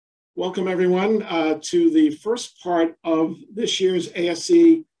Welcome everyone to the first part of this year's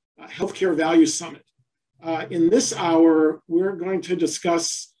ASE Healthcare Value Summit. In this hour, we're going to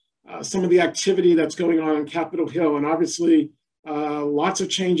discuss some of the activity that's going on Capitol Hill, and obviously lots of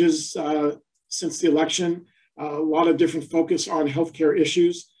changes since the election, a lot of different focus on healthcare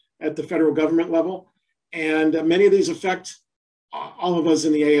issues at the federal government level, and many of these affect all of us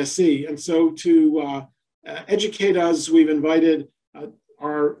in the ASE. And so to educate us, we've invited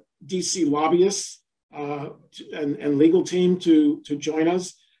our DC lobbyists and legal team to join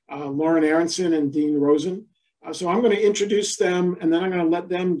us, Lauren Aronson and Dean Rosen. So I'm going to introduce them, and then I'm going to let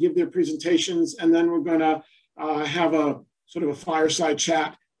them give their presentations, and then we're going to have a sort of a fireside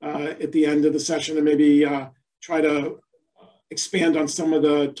chat at the end of the session, and maybe try to expand on some of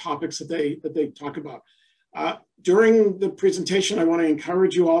the topics that they talk about. During the presentation, I want to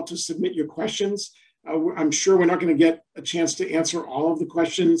encourage you all to submit your questions. I'm sure we're not going to get a chance to answer all of the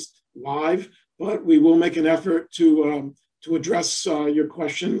questions live, but we will make an effort to address your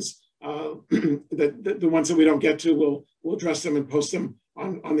questions. The ones that we don't get to, we'll address them and post them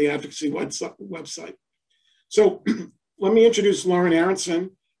on the advocacy website. So let me introduce Lauren Aronson.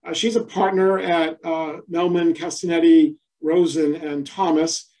 She's a partner at Melman, Castanetti, Rosen, and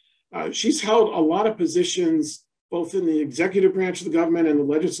Thomas. She's held a lot of positions both in the executive branch of the government and the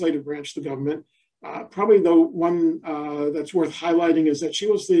legislative branch of the government. Probably the one that's worth highlighting is that she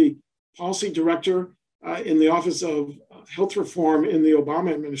was the policy director in the Office of Health Reform in the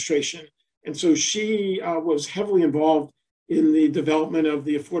Obama administration. And so she was heavily involved in the development of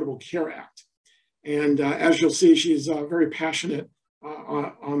the Affordable Care Act. And as you'll see, she's very passionate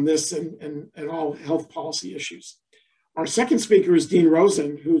on this and all health policy issues. Our second speaker is Dean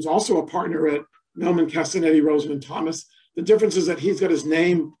Rosen, who's also a partner at Melman, Castanetti, Rosen, and Thomas. The difference is that he's got his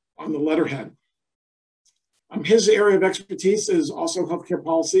name on the letterhead. His area of expertise is also healthcare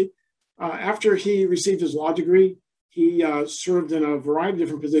policy. After he received his law degree, he served in a variety of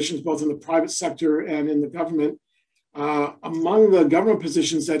different positions, both in the private sector and in the government. Among the government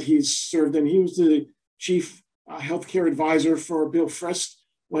positions that he's served in, he was the chief healthcare advisor for Bill Frist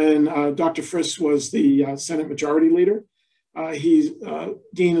when Dr. Frist was the Senate Majority Leader.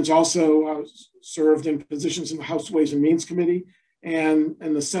 Dean has also served in positions in the House Ways and Means Committee and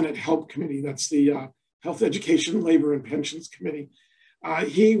the Senate Help Committee. That's the Health, Education, Labor, and Pensions Committee.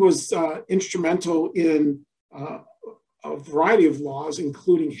 He was instrumental in a variety of laws,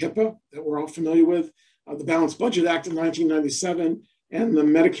 including HIPAA, that we're all familiar with, the Balanced Budget Act of 1997, and the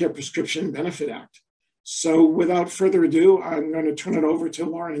Medicare Prescription Benefit Act. So without further ado, I'm going to turn it over to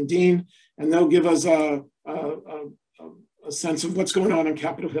Lauren and Dean, and they'll give us a sense of what's going on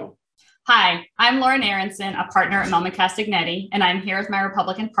Capitol Hill. Hi, I'm Lauren Aronson, a partner at Melman Castagnetti, and I'm here with my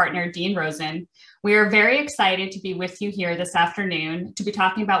Republican partner, Dean Rosen. We are very excited to be with you here this afternoon to be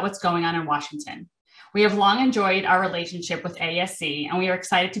talking about what's going on in Washington. We have long enjoyed our relationship with ASE, and we are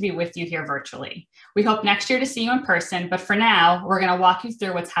excited to be with you here virtually. We hope next year to see you in person, but for now, we're going to walk you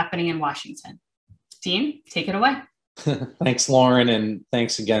through what's happening in Washington. Dean, take it away. Thanks, Lauren, and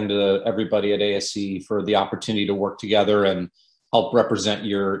thanks again to everybody at ASE for the opportunity to work together and help represent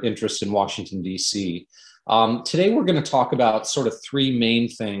your interest in Washington, D.C. Today, we're going to talk about sort of three main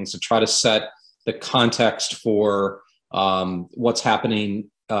things to try to set the context for what's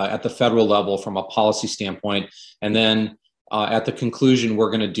happening at the federal level from a policy standpoint. And then at the conclusion,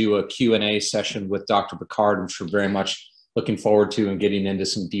 we're going to do a Q&A session with Dr. Picard, which we're very much looking forward to and getting into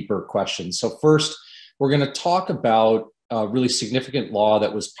some deeper questions. So first, we're going to talk about a really significant law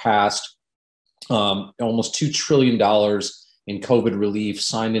that was passed, almost $2 trillion in COVID relief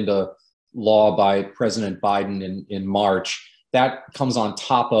signed into law by President Biden in March. That comes on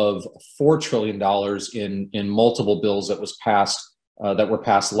top of $4 trillion in multiple bills that were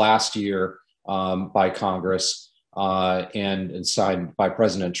passed last year by Congress and signed by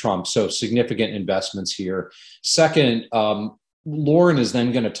President Trump. So significant investments here. Second, Lauren is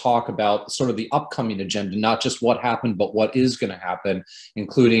then going to talk about sort of the upcoming agenda, not just what happened, but what is going to happen,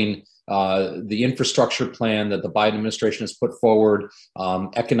 including the infrastructure plan that the Biden administration has put forward,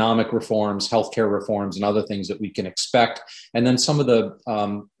 economic reforms, healthcare reforms, and other things that we can expect. And then some of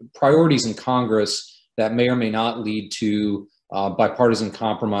the priorities in Congress that may or may not lead to bipartisan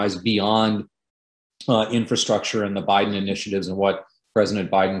compromise beyond infrastructure and the Biden initiatives and what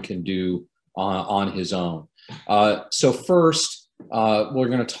President Biden can do on his own. So first, we're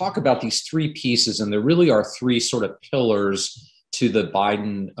going to talk about these three pieces, and there really are three sort of pillars to the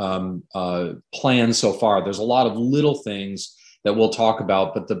Biden plan so far. There's a lot of little things that we'll talk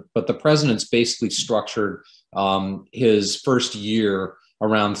about, but the president's basically structured his first year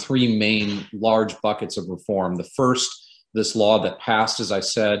around three main large buckets of reform. The first, this law that passed, as I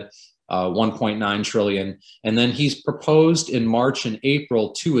said, 1.9 trillion. And then he's proposed in March and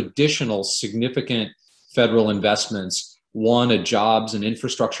April 2 additional significant federal investments. One, a jobs and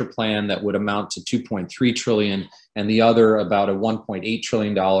infrastructure plan that would amount to 2.3 trillion, and the other about a $1.8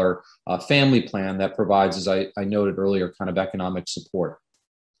 trillion family plan that provides, as I noted earlier, kind of economic support.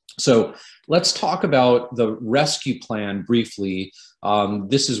 So let's talk about the rescue plan briefly.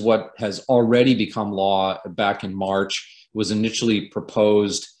 This is what has already become law back in March. It was initially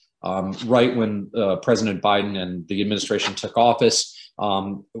proposed right when President Biden and the administration took office,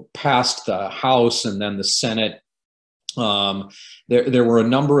 passed the House and then the Senate. There were a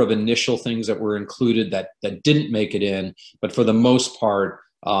number of initial things that were included that didn't make it in, but for the most part,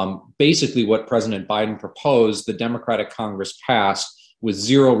 basically what President Biden proposed, the Democratic Congress passed with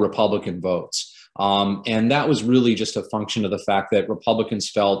 0 Republican votes. And that was really just a function of the fact that Republicans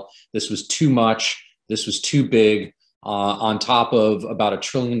felt this was too much, this was too big, on top of about $1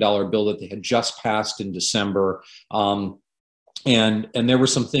 trillion bill that they had just passed in December. And there were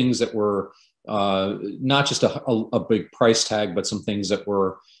some things that were not just a big price tag, but some things that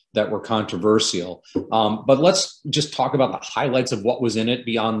were controversial. But let's just talk about the highlights of what was in it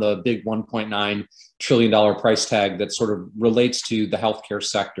beyond the big $1.9 trillion price tag that sort of relates to the healthcare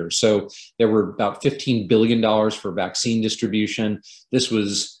sector. So there were about $15 billion for vaccine distribution. This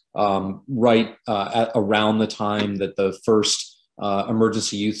was right at around the time that the first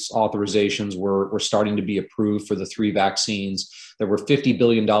emergency use authorizations were starting to be approved for the 3 vaccines. There were $50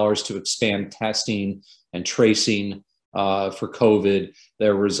 billion to expand testing and tracing for COVID.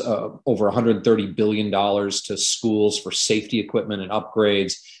 There was over $130 billion to schools for safety equipment and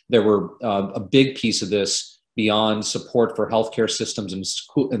upgrades. There were a big piece of this beyond support for healthcare systems and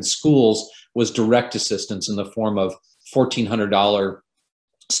schools was direct assistance in the form of $1,400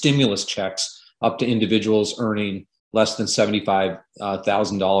 stimulus checks up to individuals earning less than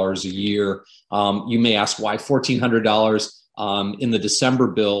 $75,000 a year. You may ask why $1,400? In the December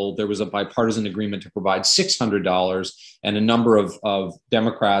bill, there was a bipartisan agreement to provide $600, and a number of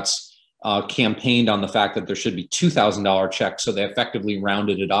Democrats campaigned on the fact that there should be $2,000 checks, so they effectively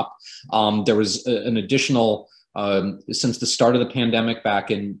rounded it up. There was an additional, since the start of the pandemic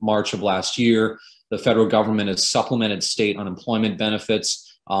back in March of last year, the federal government has supplemented state unemployment benefits.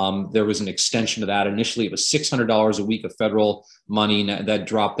 There was an extension of that. Initially, it was $600 a week of federal money, and that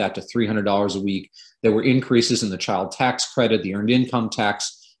dropped that to $300 a week. There were increases in the child tax credit, the earned income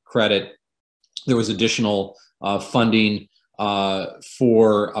tax credit. There was additional funding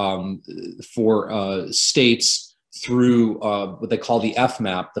for states through what they call the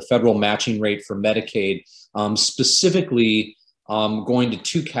FMAP, the federal matching rate for Medicaid, specifically going to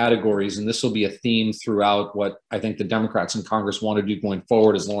 2 categories, and this will be a theme throughout what I think the Democrats in Congress want to do going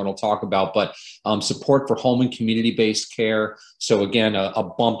forward, as Lauren will talk about, but support for home and community-based care. So again, a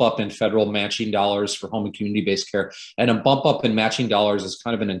bump up in federal matching dollars for home and community-based care, and a bump up in matching dollars is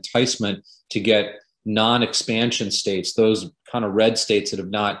kind of an enticement to get non-expansion states, those kind of red states that have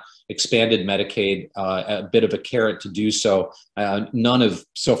not expanded Medicaid, a bit of a carrot to do so. None have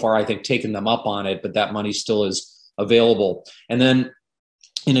so far, I think, taken them up on it, but that money still is available. And then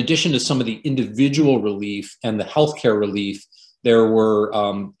in addition to some of the individual relief and the healthcare relief, there were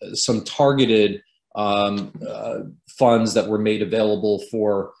some targeted funds that were made available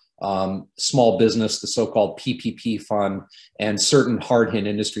for small business, the so-called PPP fund, and certain hard-hit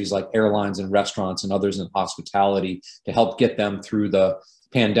industries like airlines and restaurants and others in hospitality to help get them through the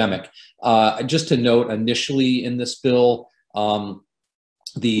pandemic. Just to note, initially in this bill,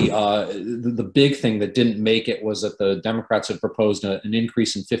 the big thing that didn't make it was that the Democrats had proposed an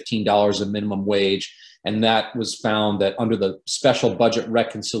increase in $15 in minimum wage, and that was found that under the special budget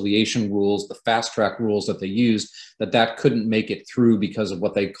reconciliation rules, the fast track rules that they used, that couldn't make it through because of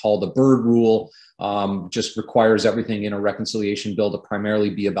what they call the Byrd rule. Just requires everything in a reconciliation bill to primarily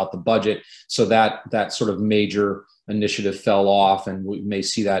be about the budget. So that sort of major initiative fell off, and we may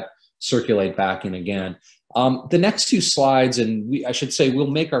see that circulate back in again. The next 2 slides, and I should say we'll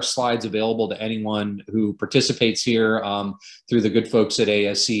make our slides available to anyone who participates here through the good folks at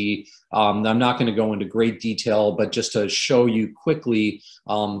ASE. I'm not going to go into great detail, but just to show you quickly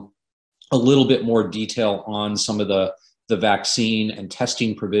a little bit more detail on some of the vaccine and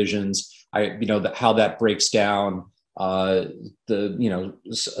testing provisions. How that breaks down. Some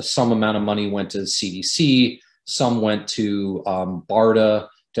amount of money went to CDC, some went to BARDA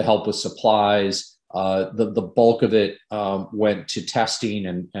to help with supplies. The bulk of it went to testing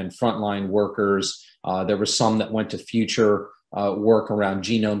and frontline workers. There was some that went to future work around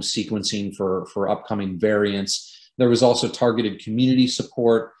genome sequencing for upcoming variants. There was also targeted community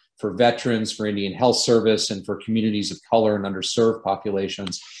support for veterans, for Indian Health Service, and for communities of color and underserved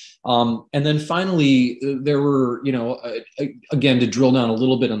populations. And then finally, there were, again, to drill down a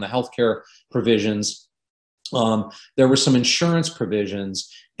little bit on the healthcare provisions, there were some insurance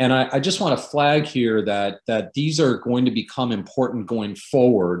provisions. And I just want to flag here that these are going to become important going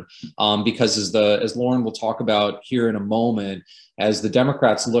forward, because as Lauren will talk about here in a moment, as the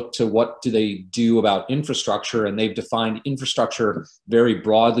Democrats look to what do they do about infrastructure, and they've defined infrastructure very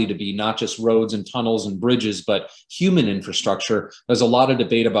broadly to be not just roads and tunnels and bridges, but human infrastructure. There's a lot of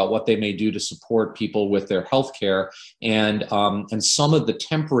debate about what they may do to support people with their health care, and some of the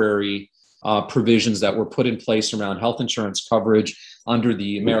temporary provisions that were put in place around health insurance coverage under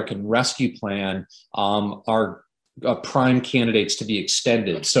the American Rescue Plan are prime candidates to be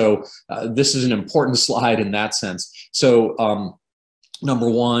extended. So this is an important slide in that sense. So number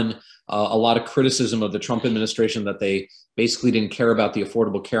one, a lot of criticism of the Trump administration that they basically didn't care about the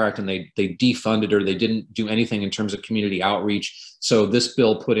Affordable Care Act, and they defunded, or they didn't do anything in terms of community outreach. So this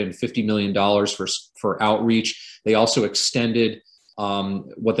bill put in $50 million for outreach. They also extended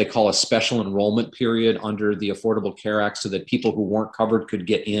what they call a special enrollment period under the Affordable Care Act so that people who weren't covered could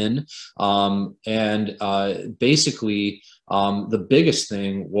get in. Basically, the biggest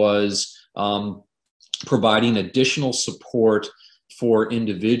thing was providing additional support for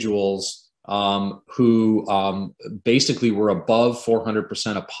individuals who basically were above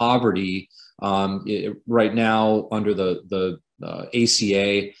 400% of poverty. Right now, under the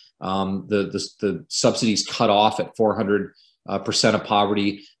ACA, the subsidies cut off at 400% of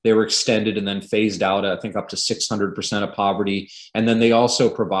poverty. They were extended and then phased out, I think, up to 600% of poverty. And then they also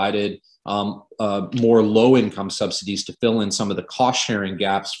provided more low-income subsidies to fill in some of the cost-sharing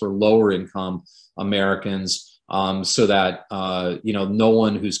gaps for lower-income Americans, so that no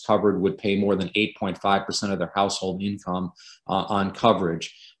one who's covered would pay more than 8.5% of their household income on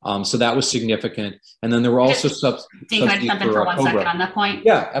coverage. So that was significant. And then there were also subsidies. Can I jump in for 1 second on that point?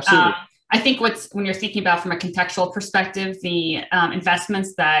 Yeah, absolutely. I think when you're thinking about from a contextual perspective, the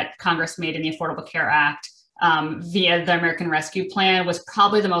investments that Congress made in the Affordable Care Act via the American Rescue Plan was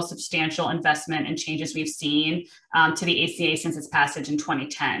probably the most substantial investment and changes we've seen to the ACA since its passage in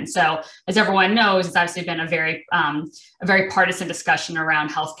 2010. So, as everyone knows, it's obviously been a very partisan discussion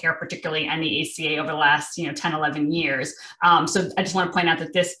around healthcare, particularly, and the ACA over the last 10, 11 years. So I just want to point out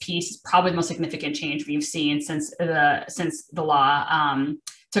that this piece is probably the most significant change we've seen since the law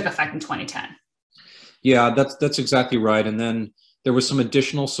took effect in 2010. Yeah, that's exactly right. And then there was some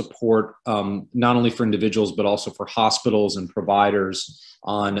additional support, not only for individuals, but also for hospitals and providers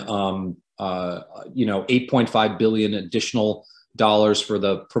on, $8.5 billion additional dollars for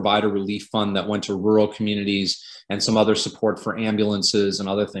the provider relief fund that went to rural communities, and some other support for ambulances and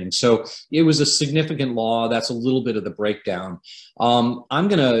other things. So it was a significant law. That's a little bit of the breakdown. I'm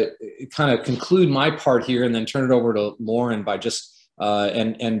going to kind of conclude my part here and then turn it over to Lauren by just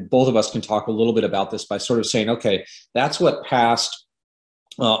and both of us can talk a little bit about this by sort of saying, okay, that's what passed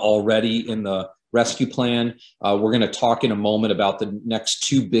already in the rescue plan. We're going to talk in a moment about the next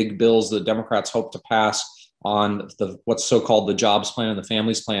two big bills the Democrats hope to pass on what's so-called the jobs plan and the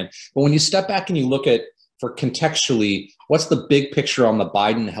families plan. But when you step back and you look at, for contextually, what's the big picture on the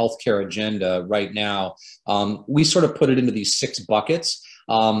Biden healthcare agenda right now, we sort of put it into these 6 buckets.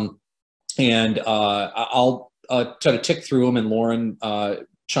 I'll try to tick through them, and Lauren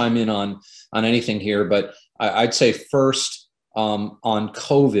chime in on anything here. But I'd say first on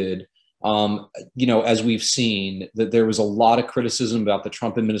COVID, as we've seen, that there was a lot of criticism about the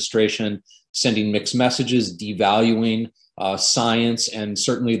Trump administration sending mixed messages, devaluing science, and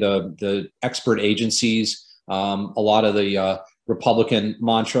certainly the expert agencies. A lot of the Republican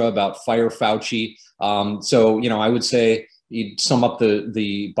mantra about fire Fauci. I would say you'd sum up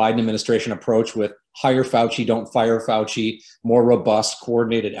the Biden administration approach with hire Fauci, don't fire Fauci, more robust,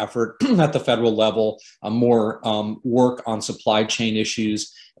 coordinated effort at the federal level, more work on supply chain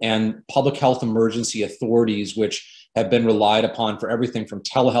issues, and public health emergency authorities, which have been relied upon for everything from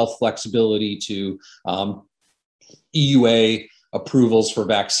telehealth flexibility to EUA approvals for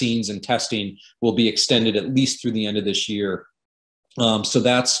vaccines and testing, will be extended at least through the end of this year. So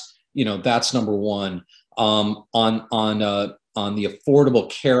that's number one. On the Affordable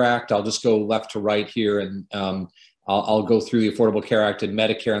Care Act, I'll just go left to right here, and I'll go through the Affordable Care Act and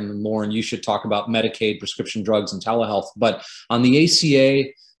Medicare, and then Lauren, you should talk about Medicaid, prescription drugs, and telehealth. But on the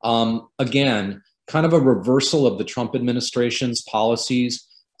ACA, again, kind of a reversal of the Trump administration's policies,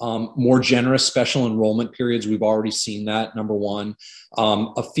 more generous special enrollment periods. We've already seen that, number one.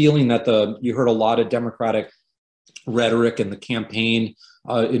 A feeling that you heard a lot of Democratic rhetoric in the campaign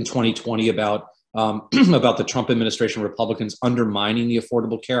in 2020 about the Trump administration, Republicans undermining the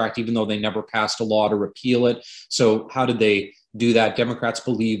Affordable Care Act, even though they never passed a law to repeal it. So how did they do that. Democrats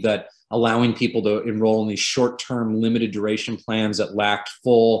believe that allowing people to enroll in these short-term limited duration plans that lacked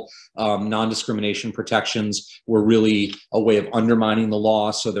full non-discrimination protections were really a way of undermining the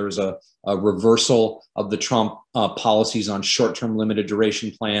law. So there was a reversal of the Trump policies on short-term limited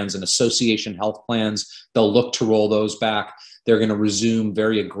duration plans and association health plans. They'll look to roll those back. They're going to resume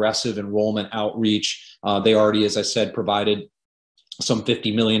very aggressive enrollment outreach. They already, as I said, provided some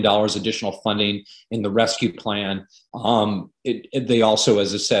 $50 million additional funding in the rescue plan. They also,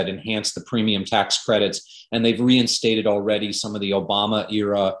 as I said, enhanced the premium tax credits, and they've reinstated already some of the Obama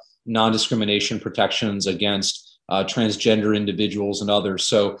era non-discrimination protections against transgender individuals and others.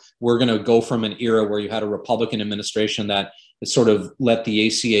 So we're going to go from an era where you had a Republican administration that sort of let the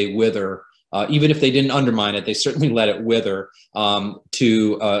ACA wither. Even if they didn't undermine it, they certainly let it wither,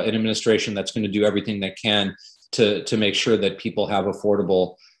 to an administration that's going to do everything they can to make sure that people have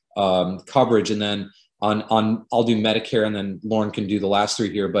affordable coverage. And then I'll do Medicare, and then Lauren can do the last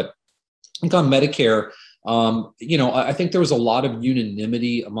three here. But I think on Medicare, I think there was a lot of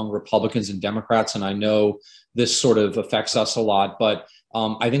unanimity among Republicans and Democrats, and I know this sort of affects us a lot, but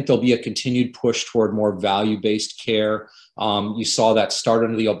I think there'll be a continued push toward more value-based care. You saw that start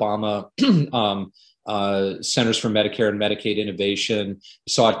under the Obama Centers for Medicare and Medicaid Innovation.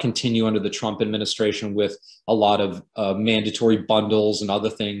 You saw it continue under the Trump administration with a lot of mandatory bundles and other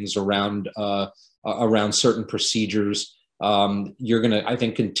things around certain procedures. You're going to, I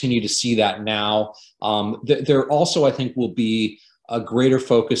think, continue to see that now. There also, I think, will be a greater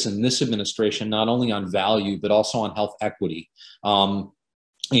focus in this administration, not only on value, but also on health equity.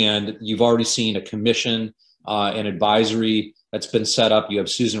 And you've already seen a commission, an advisory that's been set up. You have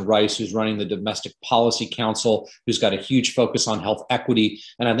Susan Rice, who's running the Domestic Policy Council, who's got a huge focus on health equity.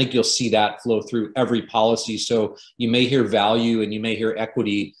 And I think you'll see that flow through every policy. So you may hear value and you may hear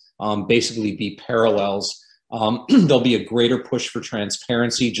equity basically be parallels. There'll be a greater push for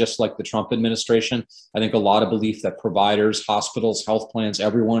transparency, just like the Trump administration. I think a lot of belief that providers, hospitals, health plans,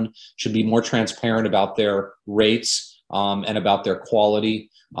 everyone should be more transparent about their rates and about their quality.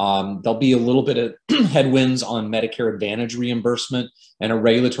 There'll be a little bit of headwinds on Medicare Advantage reimbursement and a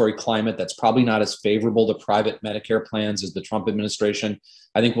regulatory climate that's probably not as favorable to private Medicare plans as the Trump administration.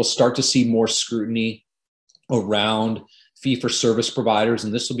 I think we'll start to see more scrutiny around fee-for-service providers,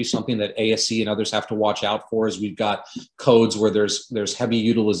 and this will be something that ASE and others have to watch out for, as we've got codes where there's heavy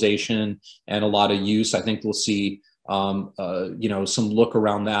utilization and a lot of use. I think we'll see some look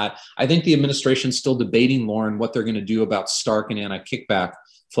around that. I think the administration's still debating, Lauren, what they're going to do about Stark and anti-kickback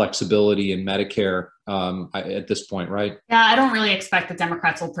flexibility in Medicare at this point, right? Yeah, I don't really expect the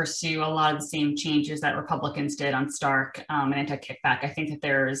Democrats will pursue a lot of the same changes that Republicans did on Stark and anti-kickback. I think that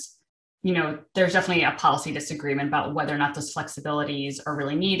there's definitely a policy disagreement about whether or not those flexibilities are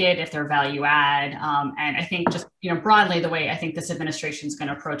really needed, if they're value add. And I think just, broadly, the way I think this administration is going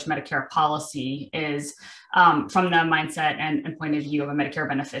to approach Medicare policy is from the mindset and point of view of a Medicare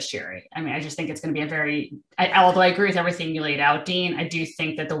beneficiary. I mean, I just think it's going to be although I agree with everything you laid out, Dean, I do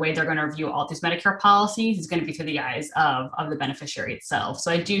think that the way they're going to review all these Medicare policies is going to be through the eyes of the beneficiary itself.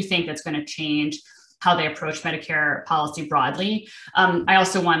 So I do think that's going to change how they approach Medicare policy broadly. I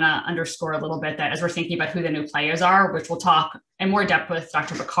also want to underscore a little bit that as we're thinking about who the new players are, which we'll talk in more depth with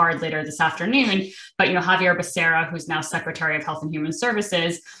Dr. Picard later this afternoon, but Javier Becerra, who's now Secretary of Health and Human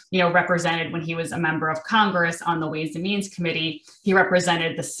Services, represented when he was a member of Congress on the Ways and Means Committee. He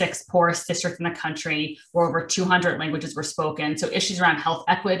represented the 6th poorest district in the country, where over 200 languages were spoken. So issues around health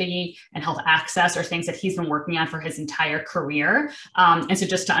equity and health access are things that he's been working on for his entire career. And so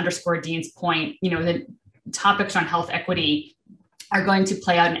just to underscore Dean's point, the topics on health equity are going to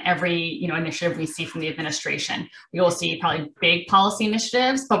play out in every initiative we see from the administration. We will see probably big policy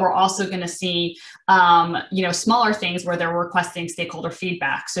initiatives, but we're also going to see smaller things where they're requesting stakeholder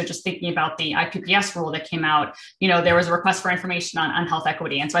feedback. So just thinking about the IPPS rule that came out, there was a request for information on health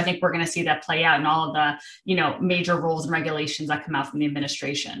equity, and so I think we're going to see that play out in all of the major rules and regulations that come out from the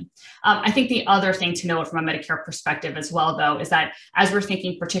administration. I think the other thing to note from a Medicare perspective as well, though, is that as we're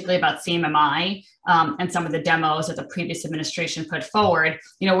thinking particularly about CMMI and some of the demos that the previous administration put forward,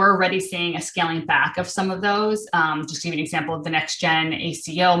 we're already seeing a scaling back of some of those. Just to give you an example, of the next gen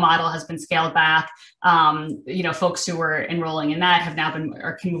ACO model has been scaled back. Folks who were enrolling in that have now been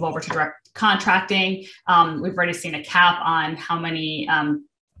or can move over to direct contracting. We've already seen a cap on how many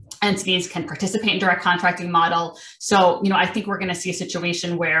entities can participate in direct contracting model. So, I think we're going to see a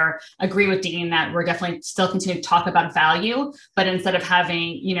situation where I agree with Dean that we're definitely still continuing to talk about value, but instead of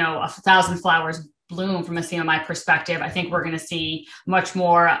having, 1,000 flowers bloom from a CMI perspective, I think we're going to see much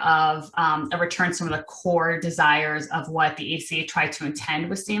more of a return to some of the core desires of what the ACA tried to intend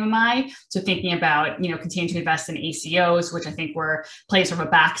with CMI. So thinking about, continuing to invest in ACOs, which I think were played sort of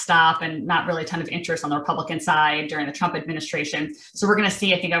a backstop and not really a ton of interest on the Republican side during the Trump administration. So we're going to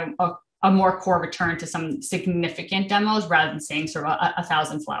see, I think, a more core return to some significant demos rather than seeing sort of a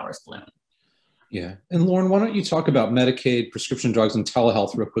thousand flowers bloom. Yeah. And Lauren, why don't you talk about Medicaid, prescription drugs, and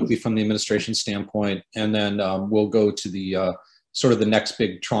telehealth real quickly from the administration standpoint, and then we'll go to the sort of the next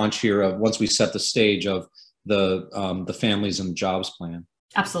big tranche here of once we set the stage of the families and jobs plan.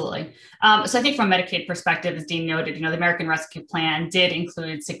 Absolutely. So I think from a Medicaid perspective, as Dean noted, the American Rescue Plan did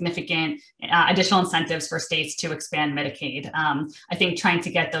include significant additional incentives for states to expand Medicaid. I think trying to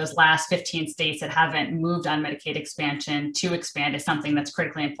get those last 15 states that haven't moved on Medicaid expansion to expand is something that's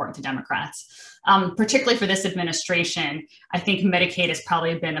critically important to Democrats. Particularly for this administration, I think Medicaid has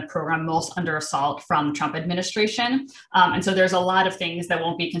probably been the program most under assault from the Trump administration. And so there's a lot of things that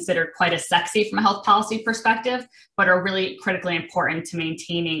won't be considered quite as sexy from a health policy perspective, but are really critically important to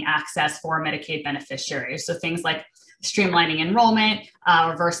maintaining access for Medicaid beneficiaries. So things like streamlining enrollment,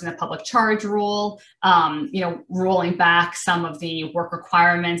 reversing the public charge rule, rolling back some of the work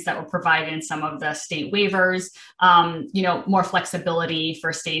requirements that were provided in some of the state waivers, more flexibility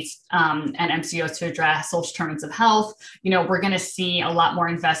for states and MCOs to address social determinants of health. We're going to see a lot more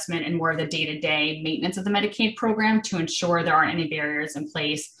investment in more of the day-to-day maintenance of the Medicaid program to ensure there aren't any barriers in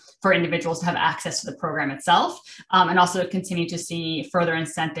place for individuals to have access to the program itself, and also continue to see further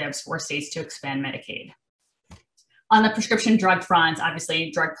incentives for states to expand Medicaid. On the prescription drug front, obviously,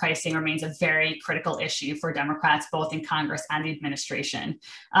 drug pricing remains a very critical issue for Democrats, both in Congress and the administration.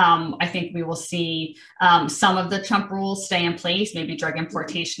 I think we will see some of the Trump rules stay in place, maybe drug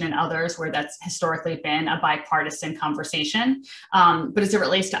importation and others, where that's historically been a bipartisan conversation. But as it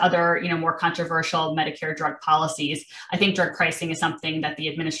relates to other, more controversial Medicare drug policies, I think drug pricing is something that the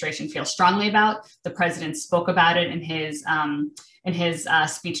administration feels strongly about. The president spoke about it in his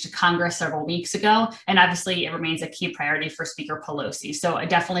speech to Congress several weeks ago. And obviously it remains a key priority for Speaker Pelosi. So I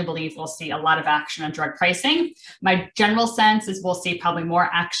definitely believe we'll see a lot of action on drug pricing. My general sense is we'll see probably more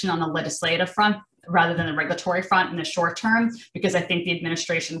action on the legislative front rather than the regulatory front in the short term, because I think the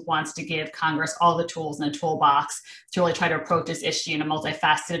administration wants to give Congress all the tools in the toolbox to really try to approach this issue in a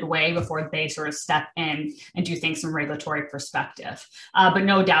multifaceted way before they sort of step in and do things from a regulatory perspective. But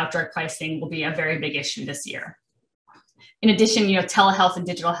no doubt drug pricing will be a very big issue this year. In addition, telehealth and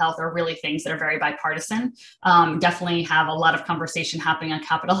digital health are really things that are very bipartisan. Definitely have a lot of conversation happening on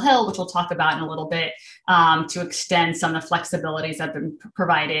Capitol Hill, which we'll talk about in a little bit, to extend some of the flexibilities that have been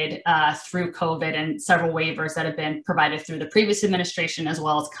provided through COVID and several waivers that have been provided through the previous administration as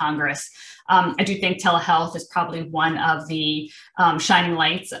well as Congress. I do think telehealth is probably one of the shining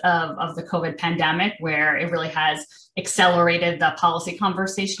lights of the COVID pandemic, where it really has accelerated the policy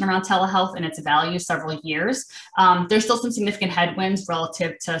conversation around telehealth and its value several years. There's still some significant headwinds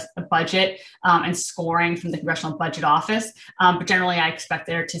relative to the budget and scoring from the Congressional Budget Office, but generally I expect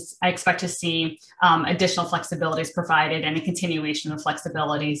to see additional flexibilities provided and a continuation of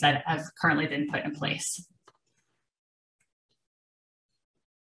flexibilities that have currently been put in place.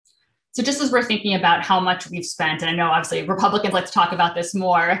 So just as we're thinking about how much we've spent, and I know obviously Republicans like to talk about this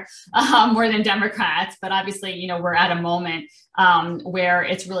more than Democrats, but obviously, we're at a moment where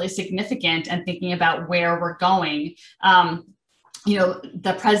it's really significant, and thinking about where we're going.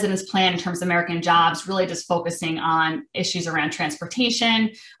 The president's plan in terms of American jobs really just focusing on issues around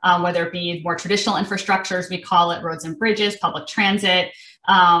transportation, whether it be more traditional infrastructures, we call it roads and bridges, public transit,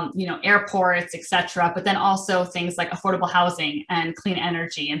 airports, et cetera, but then also things like affordable housing and clean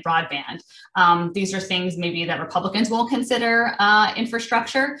energy and broadband. These are things maybe that Republicans won't consider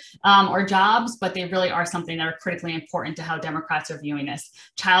infrastructure or jobs, but they really are something that are critically important to how Democrats are viewing this.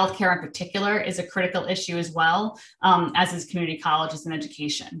 Childcare in particular is a critical issue as well, as is community colleges and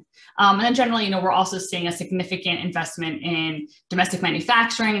education. And then generally, we're also seeing a significant investment in domestic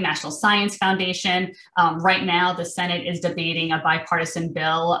manufacturing and National Science Foundation. Right now, the Senate is debating a bipartisan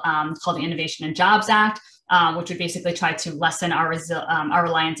bill called the Innovation and Jobs Act, which would basically try to lessen our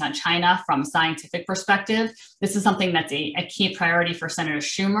reliance on China from a scientific perspective. This is something that's a key priority for Senator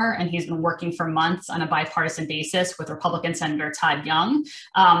Schumer, and he's been working for months on a bipartisan basis with Republican Senator Todd Young.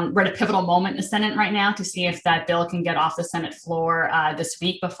 We're at a pivotal moment in the Senate right now to see if that bill can get off the Senate floor this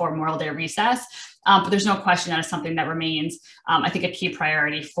week before Memorial Day recess. But there's no question that is something that remains, I think, a key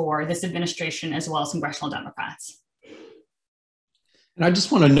priority for this administration as well as congressional Democrats. And I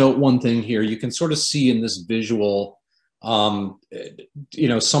just want to note one thing here. You can sort of see in this visual, some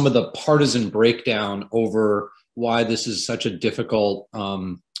of the partisan breakdown over why this is such a difficult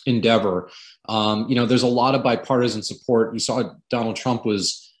endeavor. There's a lot of bipartisan support. You saw Donald Trump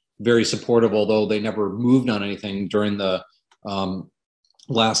was very supportive, although they never moved on anything during the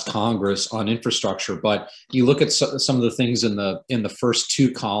last Congress on infrastructure. But you look at some of the things in the first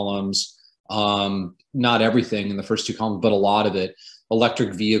two columns, not everything in the first two columns, but a lot of it: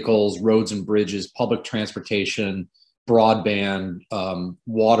 electric vehicles, roads and bridges, public transportation, broadband,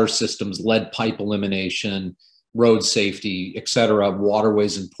 water systems, lead pipe elimination, road safety, et cetera,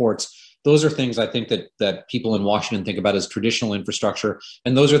 waterways and ports. Those are things I think that people in Washington think about as traditional infrastructure.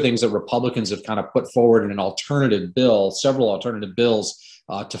 And those are things that Republicans have kind of put forward in an alternative bill, several alternative bills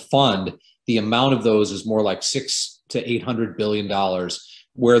to fund. The amount of those is more like $600 to $800 billion.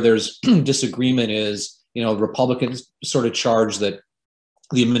 Where there's disagreement is, Republicans sort of charge that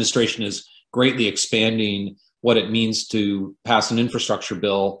the administration is greatly expanding what it means to pass an infrastructure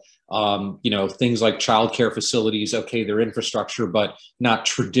bill. Things like childcare facilities, okay, they're infrastructure, but not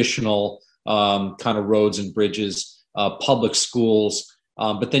traditional kind of roads and bridges, public schools.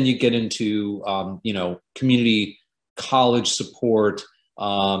 But then you get into, community college support,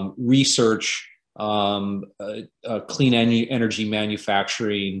 research, clean energy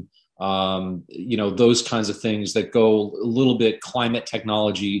manufacturing, those kinds of things that go a little bit climate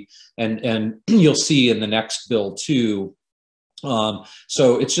technology. And you'll see in the next bill too.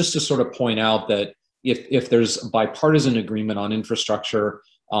 So it's just to sort of point out that if there's bipartisan agreement on infrastructure,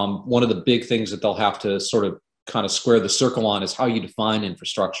 one of the big things that they'll have to sort of kind of square the circle on is how you define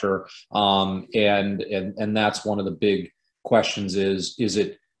infrastructure. And that's one of the big questions is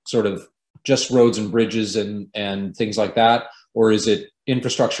it sort of just roads and bridges and things like that? Or is it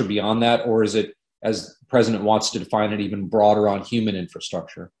infrastructure beyond that? Or is it, as the president wants to define it, even broader on human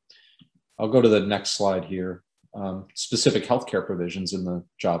infrastructure? I'll go to the next slide here. Specific healthcare provisions in the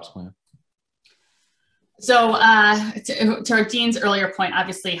jobs plan. So to Dean's earlier point,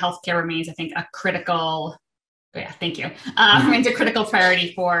 obviously healthcare remains, I think, a critical, thank you, remains a critical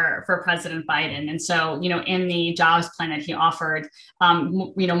priority for President Biden. And so, in the jobs plan that he offered,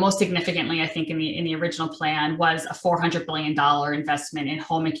 most significantly, I think in the original plan was a $400 billion investment in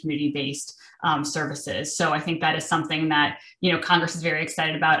home and community-based services. So I think that is something that, Congress is very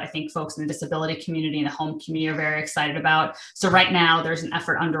excited about. I think folks in the disability community and the home community are very excited about. So right now there's an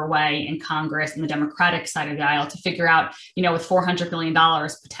effort underway in Congress and the Democratic side of the aisle to figure out, with $400 billion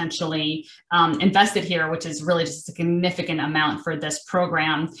potentially invested here, which is really just a significant amount for this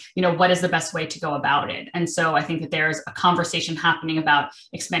program, what is the best way to go about it? And so I think that there's a conversation happening about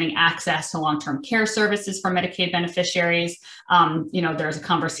expanding access to long-term care services for Medicaid beneficiaries. There's a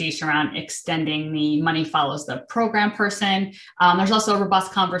conversation around extending the money follows the program person. There's also a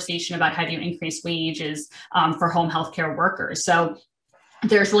robust conversation about how do you increase wages for home healthcare workers. So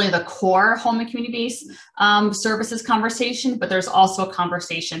there's really the core home and community-based services conversation, but there's also a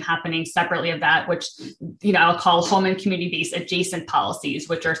conversation happening separately of that, which, I'll call home and community-based adjacent policies,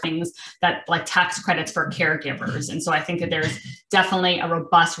 which are things that like tax credits for caregivers. And so I think that there's definitely a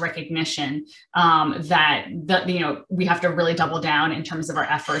robust recognition that we have to really double down in terms of our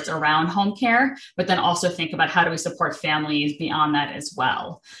efforts around home care, but then also think about how do we support families beyond that as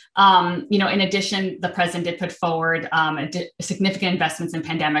well. In addition, the president did put forward significant investments in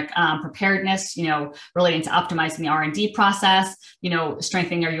pandemic preparedness, relating to optimizing the R&D process,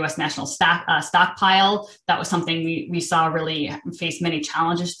 strengthening our U.S. national stockpile. That was something we saw really face many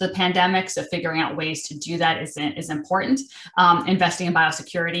challenges to the pandemic. So figuring out ways to do that is important. Investing in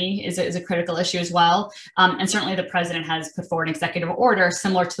biosecurity is a critical issue as well. And certainly the president has put forward an executive order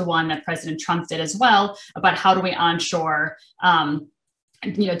similar to the one that President Trump did as well about how do we onshore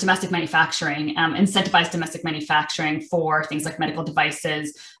domestic manufacturing, incentivize domestic manufacturing for things like medical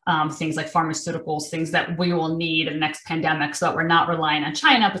devices, things like pharmaceuticals, things that we will need in the next pandemic, so that we're not relying on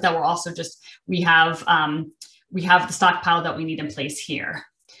China, but that we're also we have the stockpile that we need in place here.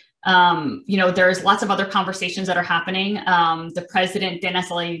 There's lots of other conversations that are happening. The president didn't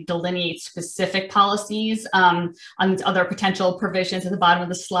necessarily delineate specific policies on other potential provisions at the bottom of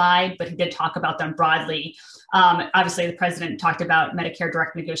the slide, but he did talk about them broadly. Obviously, the president talked about Medicare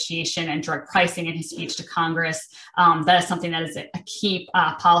direct negotiation and drug pricing in his speech to Congress. That is something that is a key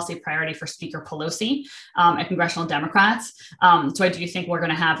policy priority for Speaker Pelosi and congressional Democrats. So I do think we're going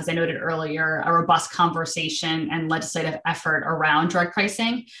to have, as I noted earlier, a robust conversation and legislative effort around drug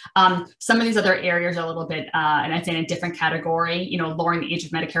pricing. Some of these other areas are a little bit, and I'd say in a different category, lowering the age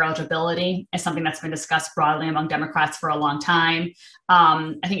of Medicare eligibility is something that's been discussed broadly among Democrats for a long time.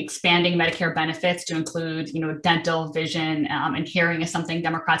 I think expanding Medicare benefits to include, dental, vision, and hearing is something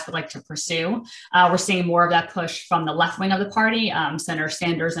Democrats would like to pursue. We're seeing more of that push from the left wing of the party, Senator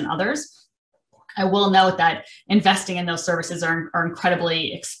Sanders and others. I will note that investing in those services are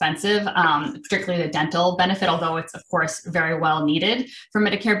incredibly expensive, particularly the dental benefit, although it's, of course, very well needed for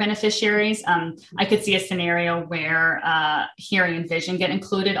Medicare beneficiaries. I could see a scenario where hearing and vision get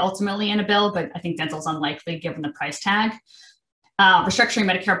included ultimately in a bill, but I think dental is unlikely given the price tag. Restructuring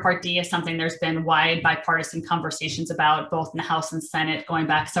Medicare Part D is something there's been wide bipartisan conversations about both in the House and Senate going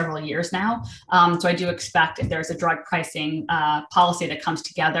back several years now. So I do expect if there's a drug pricing policy that comes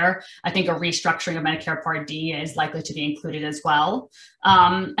together, I think a restructuring of Medicare Part D is likely to be included as well.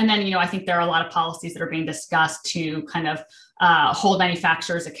 And then, I think there are a lot of policies that are being discussed to kind of hold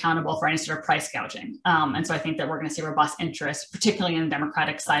manufacturers accountable for any sort of price gouging. And so I think that we're going to see robust interest, particularly in the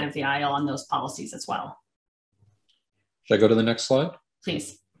Democratic side of the aisle, on those policies as well. Should I go to the next slide?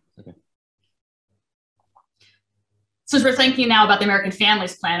 Please. Okay. So as we're thinking now about the American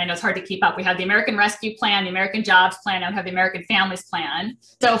Families Plan, I know it's hard to keep up. We have the American Rescue Plan, the American Jobs Plan, and we have the American Families Plan.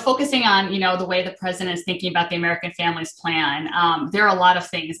 So focusing on, the way the president is thinking about the American Families Plan, there are a lot of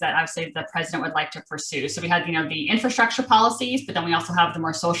things that I would say the president would like to pursue. So we have, the infrastructure policies, but then we also have the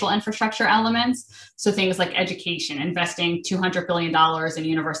more social infrastructure elements. So things like education, investing $200 billion in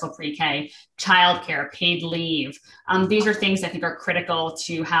universal pre-K, childcare, paid leave. These are things I think are critical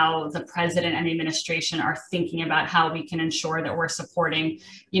to how the president and the administration are thinking about how we can ensure that we're supporting,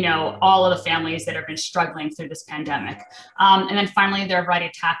 all of the families that have been struggling through this pandemic. And then finally, there are a variety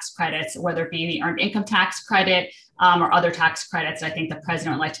of tax credits, whether it be the earned income tax credit or other tax credits I think the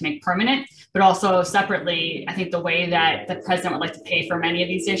president would like to make permanent. But also separately, I think the way that the president would like to pay for many of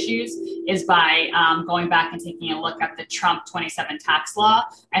these issues is by going back and taking a look at the Trump 27 tax law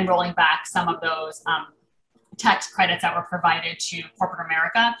and rolling back some of those tax credits that were provided to corporate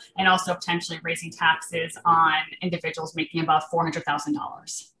America, and also potentially raising taxes on individuals making above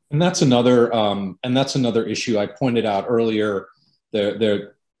 $400,000. And that's another issue I pointed out earlier.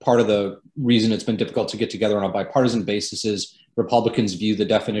 The part of the reason it's been difficult to get together on a bipartisan basis is Republicans view the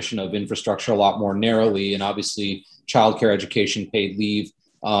definition of infrastructure a lot more narrowly, and obviously childcare, education, paid leave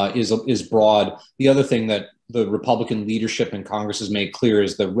is broad. The other thing that the Republican leadership in Congress has made clear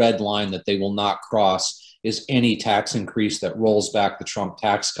is the red line that they will not cross is any tax increase that rolls back the Trump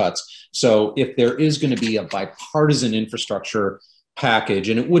tax cuts. So if there is going to be a bipartisan infrastructure package,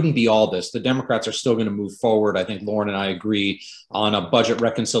 and it wouldn't be all this, the Democrats are still going to move forward. I think Lauren and I agree on a budget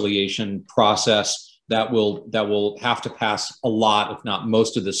reconciliation process that will have to pass a lot, if not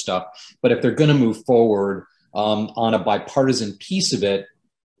most of this stuff. But if they're going to move forward on a bipartisan piece of it,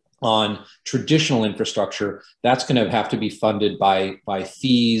 on traditional infrastructure, that's going to have to be funded by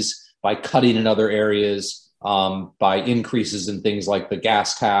fees, by cutting in other areas, by increases in things like the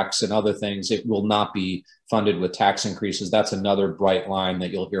gas tax and other things. It will not be funded with tax increases. That's another bright line that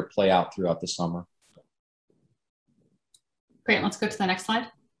you'll hear play out throughout the summer. Great, let's go to the next slide.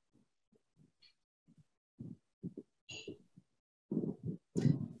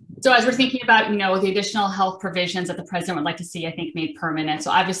 So as we're thinking about, the additional health provisions that the president would like to see, I think, made permanent. So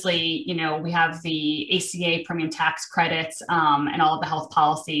obviously, we have the ACA premium tax credits and all of the health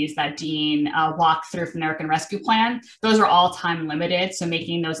policies that Dean walked through from the American Rescue Plan. Those are all time limited. So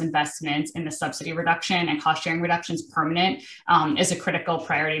making those investments in the subsidy reduction and cost sharing reductions permanent is a critical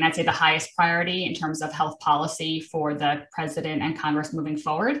priority. And I'd say the highest priority in terms of health policy for the president and Congress moving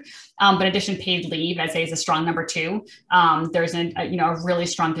forward. But in addition, paid leave, I'd say, is a strong number two. There's a really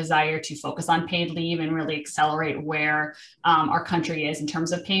strong desire to focus on paid leave and really accelerate where our country is in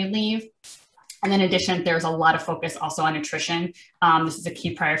terms of paid leave. And in addition, there's a lot of focus also on nutrition. This is a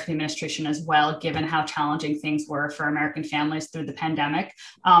key priority for the administration as well, given how challenging things were for American families through the pandemic.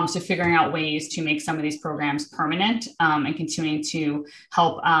 So figuring out ways to make some of these programs permanent and continuing to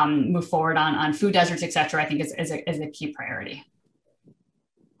help move forward on food deserts, et cetera, I think is a key priority.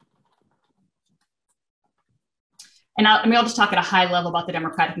 And I'll just talk at a high level about the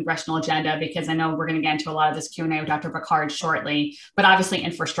Democratic congressional agenda, because I know we're going to get into a lot of this Q&A with Dr. Picard shortly. But obviously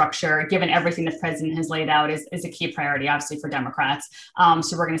infrastructure, given everything the president has laid out, is a key priority, obviously, for Democrats.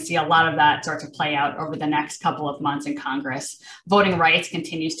 So we're going to see a lot of that start to play out over the next couple of months in Congress. Voting rights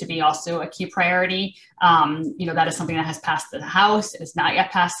continues to be also a key priority. That is something that has passed the House. It has not yet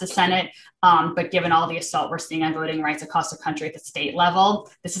passed the Senate. But given all the assault we're seeing on voting rights across the country at the state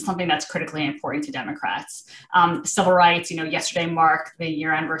level, this is something that's critically important to Democrats. Civil rights, yesterday marked the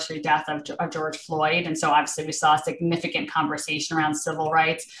year anniversary death of George Floyd. And so obviously we saw a significant conversation around civil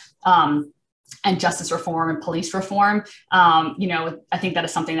rights and justice reform and police reform. I think that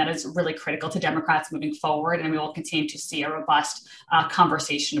is something that is really critical to Democrats moving forward, and we will continue to see a robust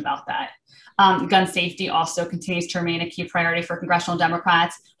conversation about that. Gun safety also continues to remain a key priority for congressional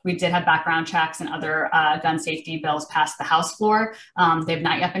Democrats. We did have background checks and other gun safety bills pass the House floor. They've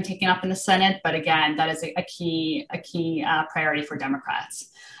not yet been taken up in the Senate, but again, that is a key priority for Democrats.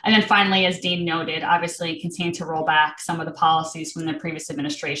 And then finally, as Dean noted, obviously continue to roll back some of the policies from the previous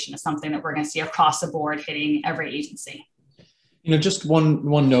administration is something that we're going to see across the board hitting every agency. You know, just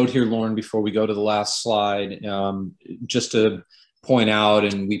one note here, Lauren, before we go to the last slide, just to point out,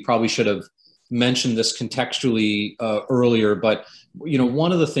 and we probably should have mentioned this contextually earlier, but you know,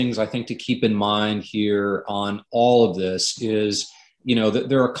 one of the things I think to keep in mind here on all of this is, you know, that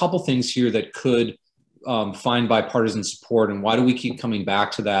there are a couple things here that could find bipartisan support. And why do we keep coming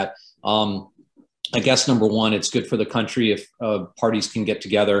back to that? I guess number one, it's good for the country if parties can get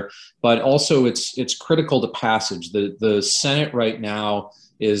together, but also it's critical to passage. The Senate right now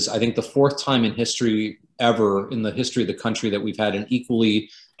is, I think, the fourth time in history ever in the history of the country that we've had an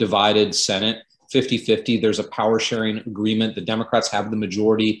equally divided Senate, 50-50. There's a power sharing agreement. The Democrats have the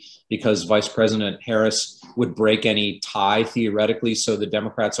majority because Vice President Harris would break any tie theoretically. So the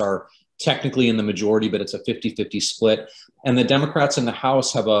Democrats are technically in the majority, but it's a 50-50 split. And the Democrats in the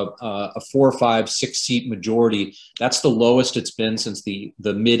House have a 4, 5, 6 seat majority. That's the lowest it's been since the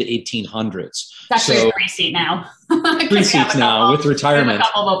mid 1800s. It's actually a 3-seat now. 3 seats now with retirement. We have a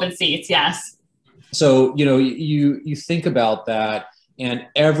couple of open seats, yes. So, you know, you think about that, and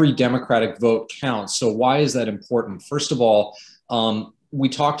every Democratic vote counts. So why is that important? First of all, we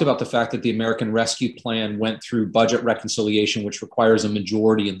talked about the fact that the American Rescue Plan went through budget reconciliation, which requires a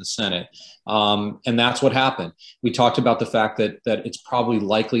majority in the Senate. And that's what happened. We talked about the fact that it's probably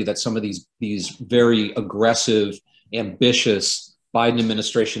likely that some of these very aggressive, ambitious Biden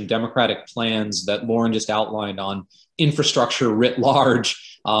administration Democratic plans that Lauren just outlined on infrastructure writ large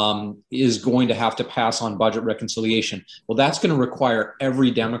is going to have to pass on budget reconciliation. Well, that's going to require every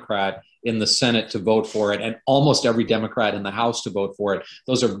Democrat in the Senate to vote for it and almost every Democrat in the House to vote for it.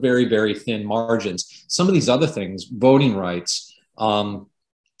 Those are very, very thin margins. Some of these other things, voting rights,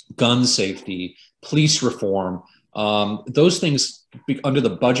 gun safety, police reform, those things under the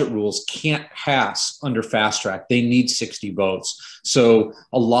budget rules can't pass under fast track. They need 60 votes. So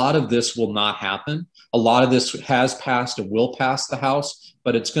a lot of this will not happen. A lot of this has passed and will pass the House,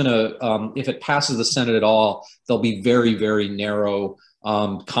 but it's going to, if it passes the Senate at all, there'll be very, very narrow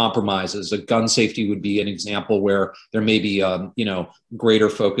compromises. A gun safety would be an example where there may be, you know, greater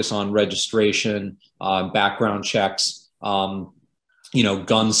focus on registration, background checks, you know,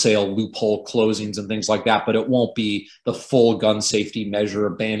 gun sale loophole closings and things like that, but it won't be the full gun safety measure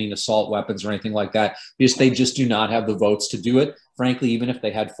of banning assault weapons or anything like that, because they just do not have the votes to do it. Frankly, even if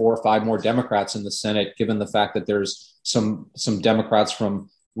they had 4 or 5 more Democrats in the Senate, given the fact that there's some Democrats from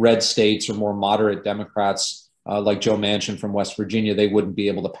red states or more moderate Democrats like Joe Manchin from West Virginia, they wouldn't be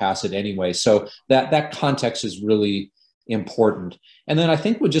able to pass it anyway. So that context is really important. And then I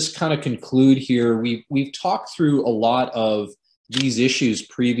think we'll just kind of conclude here. We've talked through a lot of these issues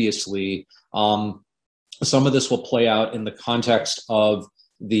previously. Some of this will play out in the context of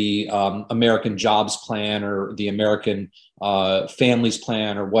the American Jobs Plan or the American Families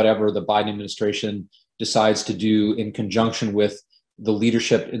Plan or whatever the Biden administration decides to do in conjunction with the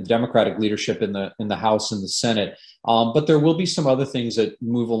leadership, Democratic leadership in the House and the Senate. But there will be some other things that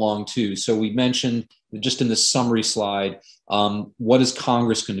move along too. So we mentioned just in this summary slide, what is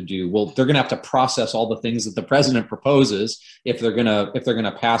Congress going to do? Well, they're going to have to process all the things that the president proposes if they're going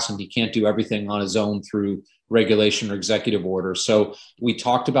to pass them. He can't do everything on his own through regulation or executive order. So we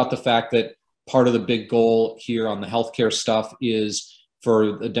talked about the fact that part of the big goal here on the healthcare stuff is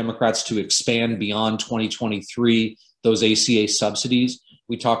for the Democrats to expand beyond 2023 those ACA subsidies.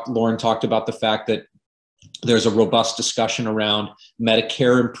 Lauren talked about the fact that there's a robust discussion around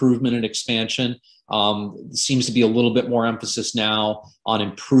Medicare improvement and expansion. Seems to be a little bit more emphasis now on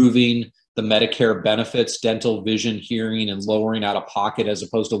improving the Medicare benefits, dental, vision, hearing, and lowering out of pocket as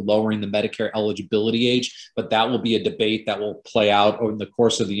opposed to lowering the Medicare eligibility age. But that will be a debate that will play out over the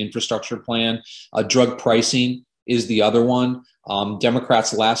course of the infrastructure plan. Drug pricing is the other one.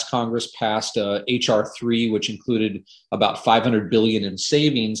 Democrats last Congress passed H.R. 3, which included about $500 billion in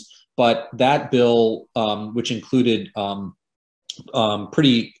savings. But that bill, which included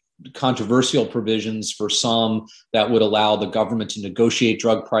pretty controversial provisions for some that would allow the government to negotiate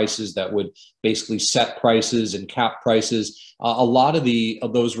drug prices, that would basically set prices and cap prices. A lot of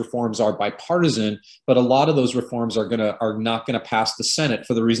those reforms are bipartisan, but a lot of those reforms are not going to pass the Senate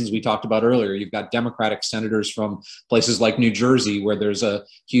for the reasons we talked about earlier. You've got Democratic senators from places like New Jersey, where there's a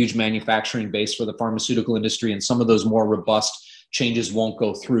huge manufacturing base for the pharmaceutical industry, and some of those more robust changes won't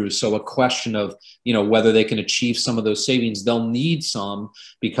go through. So a question of, whether they can achieve some of those savings, they'll need some,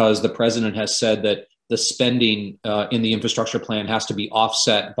 because the president has said that the spending in the infrastructure plan has to be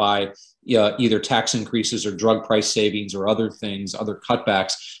offset by either tax increases or drug price savings or other things, other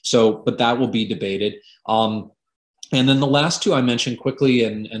cutbacks. So, but that will be debated. And then the last two I mentioned quickly,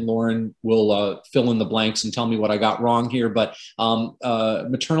 and Lauren will fill in the blanks and tell me what I got wrong here, but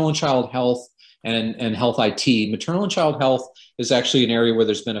maternal and child health and health IT. Maternal and child health is actually an area where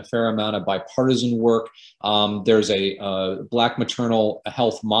there's been a fair amount of bipartisan work. There's a Black Maternal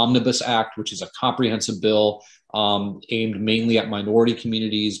Health Momnibus Act, which is a comprehensive bill aimed mainly at minority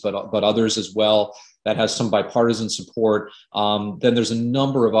communities, but others as well, that has some bipartisan support. Then there's a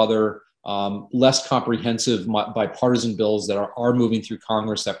number of other less comprehensive bipartisan bills that are moving through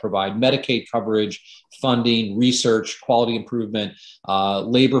Congress that provide Medicaid coverage, funding, research, quality improvement,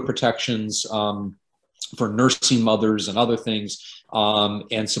 labor protections for nursing mothers and other things,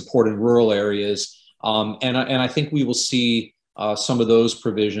 and support in rural areas. And I think we will see some of those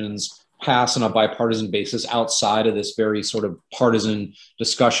provisions pass on a bipartisan basis outside of this very sort of partisan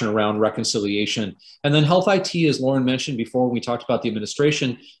discussion around reconciliation. And then health IT, as Lauren mentioned before, when we talked about the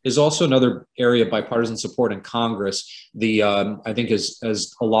administration, is also another area of bipartisan support in Congress. I think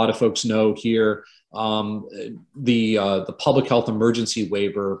as a lot of folks know here, the public health emergency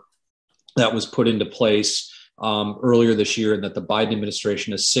waiver that was put into place earlier this year, and that the Biden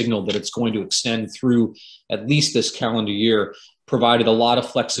administration has signaled that it's going to extend through at least this calendar year, provided a lot of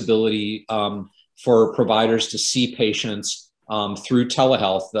flexibility for providers to see patients through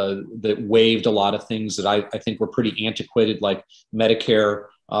telehealth, that waived a lot of things that I think were pretty antiquated, like Medicare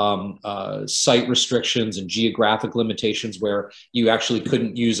site restrictions and geographic limitations, where you actually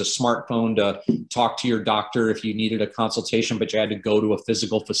couldn't use a smartphone to talk to your doctor if you needed a consultation, but you had to go to a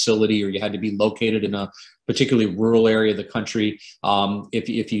physical facility, or you had to be located in a particularly rural area of the country.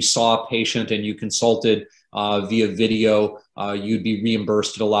 If you saw a patient and you consulted via video, you'd be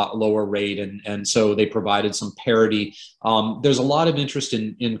reimbursed at a lot lower rate. And so they provided some parity. There's a lot of interest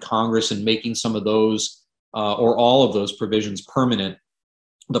in Congress in making some of those or all of those provisions permanent.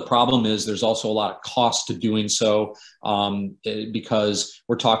 The problem is there's also a lot of cost to doing so, because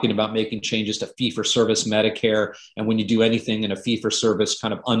we're talking about making changes to fee-for-service Medicare. And when you do anything in a fee-for-service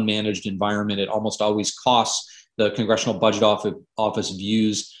kind of unmanaged environment, it almost always costs. The Congressional Budget Office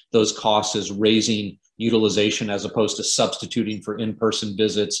views those costs as raising utilization as opposed to substituting for in-person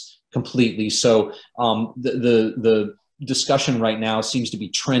visits completely. So the discussion right now seems to be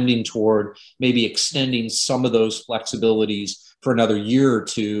trending toward maybe extending some of those flexibilities for another year or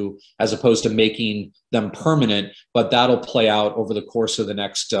two, as opposed to making them permanent, but that'll play out over the course of the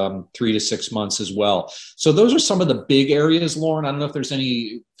next 3 to 6 months as well. So those are some of the big areas, Lauren. I don't know if there's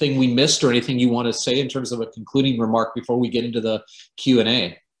anything we missed or anything you want to say in terms of a concluding remark before we get into the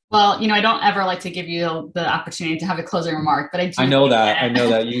Q&A. Well, I don't ever like to give you the opportunity to have a closing remark, but I know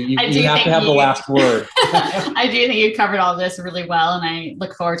that. You have to have the last word. I do think you covered all this really well, and I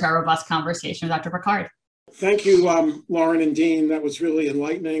look forward to our robust conversation with Dr. Picard. Thank you, Lauren and Dean. That was really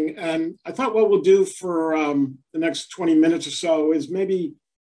enlightening. And I thought what we'll do for the next 20 minutes or so is maybe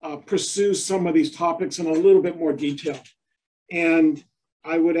pursue some of these topics in a little bit more detail. And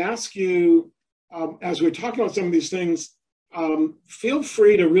I would ask you, as we're talking about some of these things, feel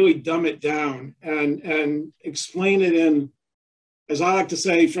free to really dumb it down and explain it in, as I like to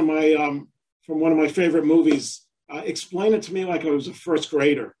say from one of my favorite movies, explain it to me like I was a first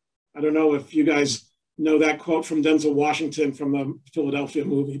grader. I don't know if you guys know that quote from Denzel Washington from the Philadelphia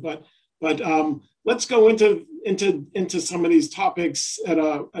movie, but let's go into some of these topics at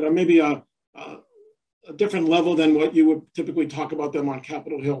a maybe a different level than what you would typically talk about them on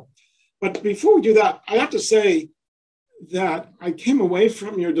Capitol Hill. But before we do that, I have to say that I came away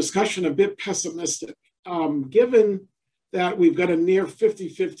from your discussion a bit pessimistic, given that we've got a near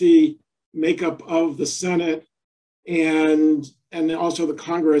 50-50 makeup of the Senate and also the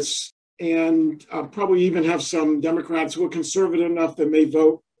Congress, and probably even have some Democrats who are conservative enough that may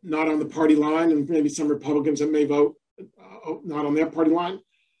vote not on the party line, and maybe some Republicans that may vote not on their party line.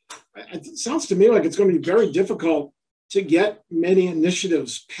 It sounds to me like it's going to be very difficult to get many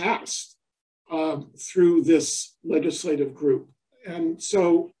initiatives passed through this legislative group. And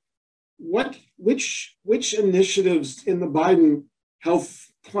so which initiatives in the Biden health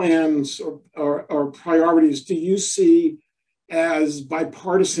plans or priorities do you see as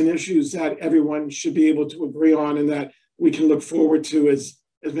bipartisan issues that everyone should be able to agree on and that we can look forward to as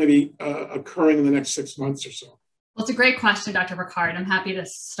maybe occurring in the next 6 months or so? Well, it's a great question, Dr. Picard. I'm happy to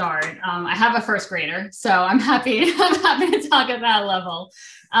start. I have a first grader, so I'm happy to talk at that level.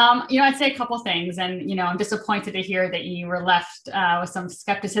 I'd say a couple things, and I'm disappointed to hear that you were left with some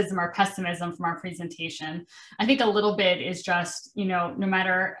skepticism or pessimism from our presentation. I think a little bit is just, no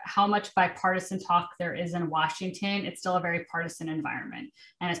matter how much bipartisan talk there is in Washington, it's still a very partisan environment,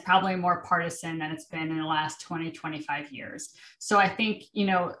 and it's probably more partisan than it's been in the last 20, 25 years. So I think,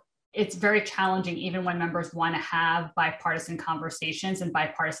 it's very challenging, even when members want to have bipartisan conversations and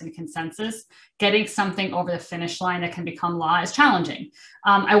bipartisan consensus. Getting something over the finish line that can become law is challenging.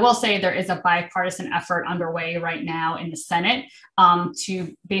 I will say there is a bipartisan effort underway right now in the Senate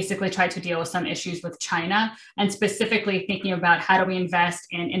to basically try to deal with some issues with China, and specifically thinking about how do we invest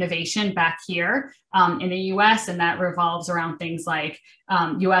in innovation back here in the US, and that revolves around things like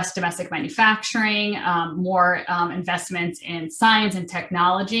US domestic manufacturing, more investments in science and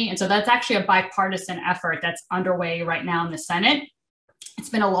technology. And so that's actually a bipartisan effort that's underway right now in the Senate. It's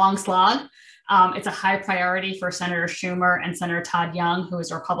been a long slog. It's a high priority for Senator Schumer and Senator Todd Young, who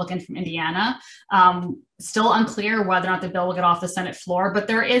is a Republican from Indiana. Still unclear whether or not the bill will get off the Senate floor, but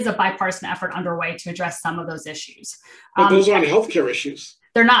there is a bipartisan effort underway to address some of those issues. But those aren't healthcare issues.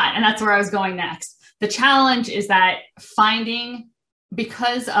 They're not, and that's where I was going next. The challenge is that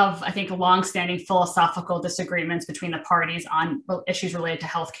because of, I think, longstanding philosophical disagreements between the parties on issues related to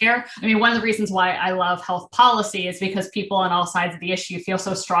healthcare. I mean, one of the reasons why I love health policy is because people on all sides of the issue feel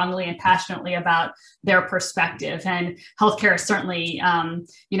so strongly and passionately about their perspective, and healthcare is certainly,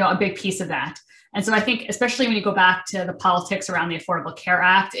 a big piece of that. And so I think, especially when you go back to the politics around the Affordable Care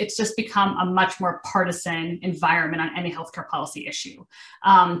Act, it's just become a much more partisan environment on any healthcare policy issue,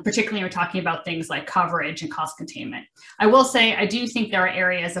 particularly when we're talking about things like coverage and cost containment. I will say, I do think there are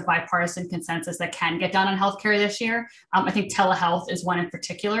areas of bipartisan consensus that can get done on healthcare this year. I think telehealth is one in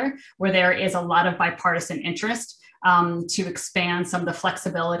particular, where there is a lot of bipartisan interest to expand some of the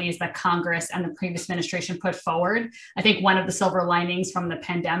flexibilities that Congress and the previous administration put forward. I think one of the silver linings from the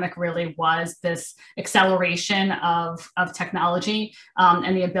pandemic really was this acceleration of technology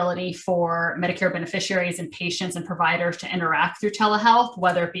and the ability for Medicare beneficiaries and patients and providers to interact through telehealth,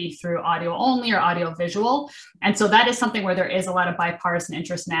 whether it be through audio only or audio visual. And so that is something where there is a lot of bipartisan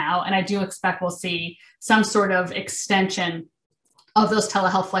interest now. And I do expect we'll see some sort of extension of those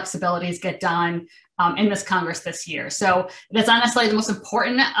telehealth flexibilities get done in this Congress this year. So that's not necessarily the most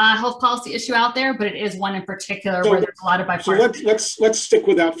important health policy issue out there, but it is one in particular where there's a lot of bipartisan. So let's stick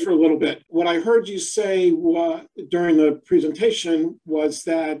with that for a little bit. What I heard you say during the presentation was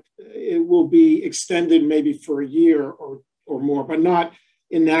that it will be extended maybe for a year or more, but not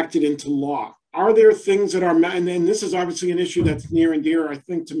enacted into law. Are there things that are, and this is obviously an issue that's near and dear, I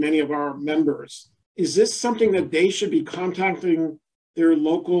think, to many of our members. Is this something that they should be contacting their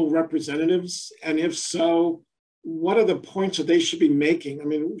local representatives? And if so, what are the points that they should be making? I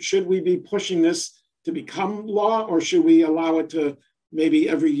mean, should we be pushing this to become law, or should we allow it to maybe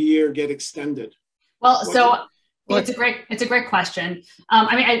every year get extended? Well, it's a great question.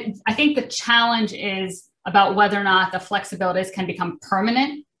 I think the challenge is about whether or not the flexibilities can become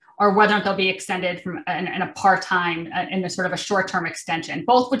permanent, or whether or not they'll be extended from in a part-time, in a sort of a short-term extension,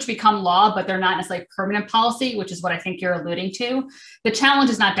 both which become law, but they're not necessarily permanent policy, which is what I think you're alluding to. The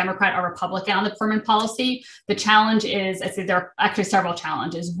challenge is not Democrat or Republican on the permanent policy. The challenge is, I say there are actually several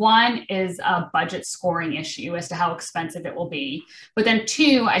challenges. One is a budget scoring issue as to how expensive it will be. But then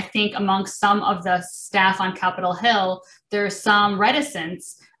two, I think amongst some of the staff on Capitol Hill, there's some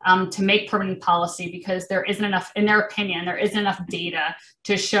reticence to make permanent policy because there isn't enough, in their opinion, there isn't enough data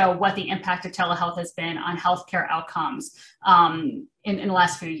to show what the impact of telehealth has been on healthcare outcomes in the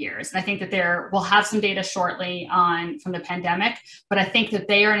last few years. And I think that we'll have some data shortly from the pandemic, but I think that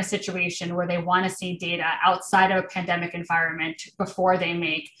they are in a situation where they want to see data outside of a pandemic environment before they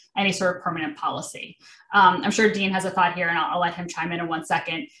make any sort of permanent policy. I'm sure Dean has a thought here, and I'll let him chime in 1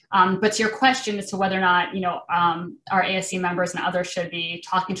 second. But to your question as to whether or not, our ASE members and others should be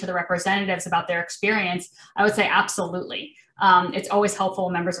talking to the representatives about their experience, I would say absolutely. It's always helpful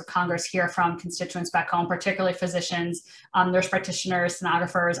when members of Congress hear from constituents back home, particularly physicians, nurse practitioners,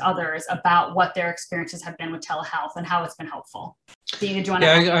 sonographers, others, about what their experiences have been with telehealth and how it's been helpful. Dean, did you want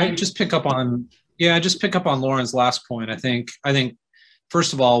to? Yeah, I just pick up on Lauren's last point. I think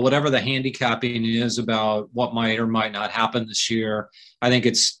first of all, whatever the handicapping is about what might or might not happen this year, I think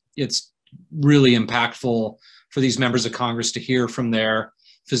it's really impactful for these members of Congress to hear from their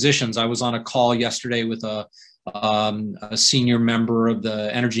physicians. I was on a call yesterday with a senior member of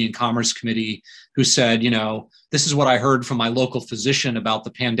the Energy and Commerce Committee who said, this is what I heard from my local physician about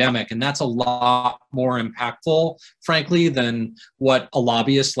the pandemic. And that's a lot more impactful, frankly, than what a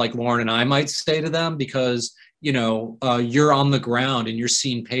lobbyist like Lauren and I might say to them, because you're on the ground and you're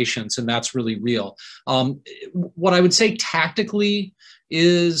seeing patients, and that's really real. What I would say tactically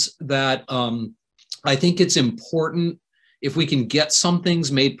is that I think it's important if we can get some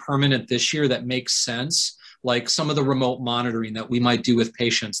things made permanent this year that makes sense, like some of the remote monitoring that we might do with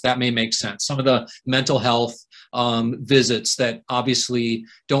patients, that may make sense. Some of the mental health visits that obviously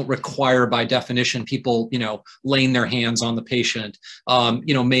don't require, by definition, people, laying their hands on the patient,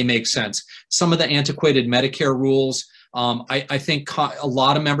 may make sense. Some of the antiquated Medicare rules, I think a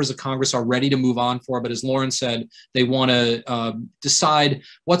lot of members of Congress are ready to move on for, but as Lauren said, they want to decide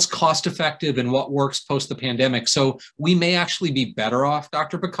what's cost effective and what works post the pandemic. So we may actually be better off,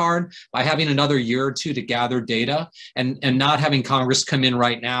 Dr. Picard, by having another year or two to gather data and not having Congress come in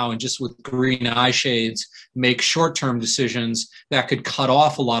right now and just with green eye shades make short-term decisions that could cut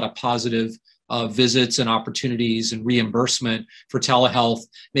off a lot of positive visits and opportunities and reimbursement for telehealth.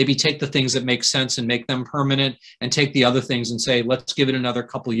 Maybe take the things that make sense and make them permanent, and take the other things and say, let's give it another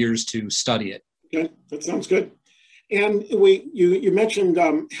couple of years to study it. Okay, that sounds good. And you mentioned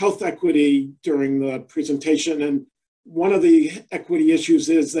health equity during the presentation, and one of the equity issues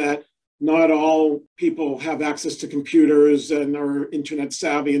is that not all people have access to computers and are internet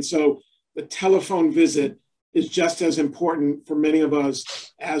savvy, and so the telephone visit is just as important for many of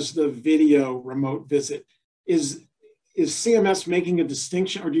us as the video remote visit. Is CMS making a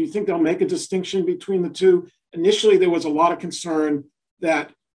distinction, or do you think they'll make a distinction between the two? Initially, there was a lot of concern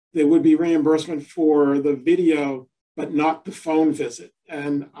that there would be reimbursement for the video, but not the phone visit.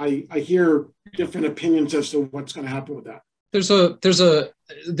 And I hear different opinions as to what's going to happen with that.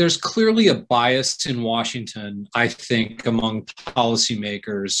 There's clearly a bias in Washington, I think, among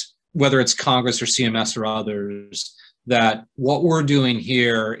policymakers, whether it's Congress or CMS or others, that what we're doing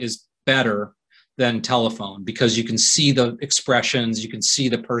here is better than telephone because you can see the expressions, you can see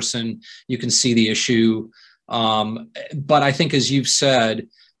the person, you can see the issue. But I think, as you've said,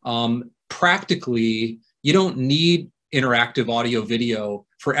 practically, you don't need interactive audio video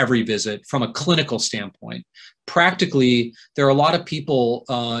for every visit from a clinical standpoint. Practically, there are a lot of people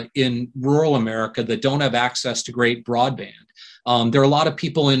in rural America that don't have access to great broadband. There are a lot of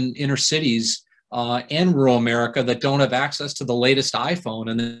people in inner cities and rural America that don't have access to the latest iPhone,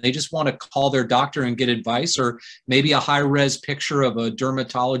 and they just want to call their doctor and get advice, or maybe a high-res picture of a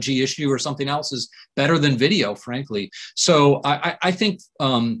dermatology issue or something else is better than video, frankly. So I think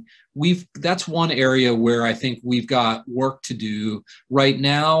that's one area where I think we've got work to do right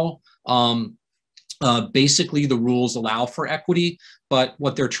now. Basically, the rules allow for equity, but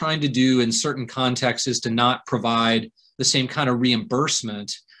what they're trying to do in certain contexts is to not provide the same kind of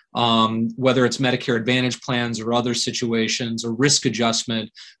reimbursement, whether it's Medicare Advantage plans or other situations, or risk adjustment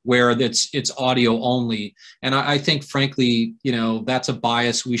where it's audio only. And I think, frankly, that's a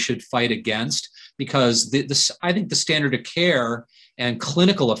bias we should fight against, because I think the standard of care and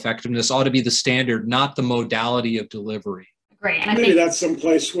clinical effectiveness ought to be the standard, not the modality of delivery. Great. And maybe that's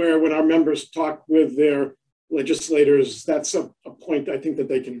someplace where, when our members talk with their legislators, that's a point I think that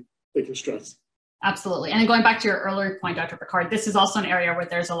they can stress. Absolutely. And then going back to your earlier point, Dr. Picard, this is also an area where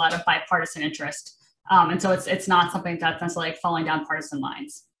there's a lot of bipartisan interest. And so it's not something that's necessarily falling down partisan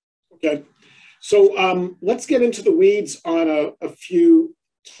lines. Okay. So let's get into the weeds on a few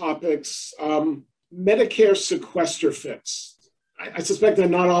topics. Medicare sequester fix. I suspect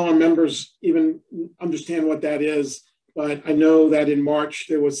that not all our members even understand what that is, but I know that in March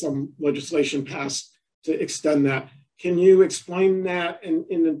there was some legislation passed to extend that. Can you explain that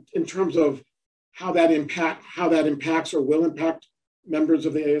in terms of how that impacts or will impact members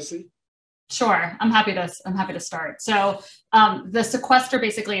of the ASE? Sure, I'm happy to start. So the sequester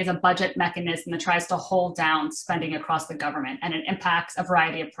basically is a budget mechanism that tries to hold down spending across the government, and it impacts a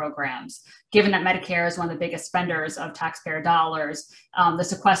variety of programs. Given that Medicare is one of the biggest spenders of taxpayer dollars, the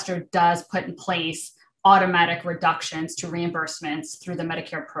sequester does put in place automatic reductions to reimbursements through the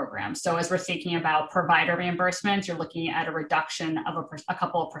Medicare program. So as we're thinking about provider reimbursements, you're looking at a reduction of a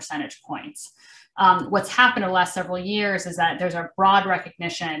couple of percentage points. What's happened in the last several years is that there's a broad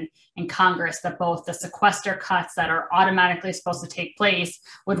recognition in Congress that both the sequester cuts that are automatically supposed to take place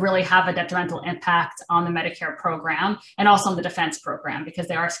would really have a detrimental impact on the Medicare program and also on the defense program, because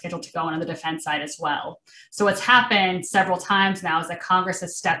they are scheduled to go on the defense side as well. So what's happened several times now is that Congress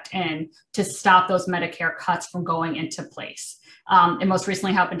has stepped in to stop those Medicare cuts from going into place. It most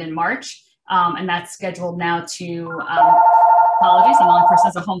recently happened in March, and that's scheduled now to apologies, I'm the only person who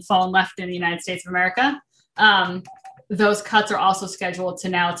has a home phone left in the United States of America. those cuts are also scheduled to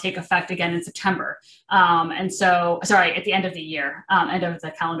now take effect again in September. And so, sorry, at the end of the year, end of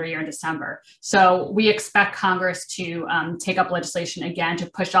the calendar year in December. So we expect Congress to take up legislation again to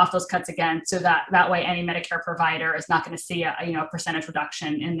push off those cuts again, so that way any Medicare provider is not going to see a percentage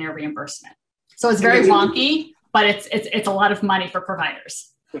reduction in their reimbursement. So it's very wonky, but it's a lot of money for providers.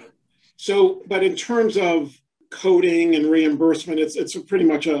 So, but in terms of coding and reimbursement, it's pretty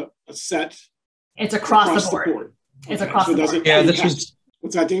much a set. It's across the board. It's across the board. Yeah, this was.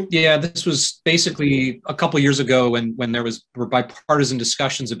 What's that, Dean? Yeah, this was basically a couple of years ago when there were bipartisan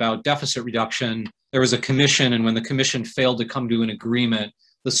discussions about deficit reduction. There was a commission, and when the commission failed to come to an agreement,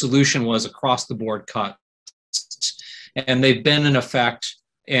 the solution was across the board cuts. And they've been in effect,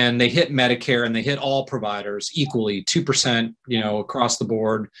 and they hit Medicare and they hit all providers equally, 2%, across the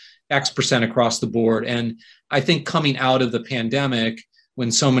board, X% across the board. And I think coming out of the pandemic, when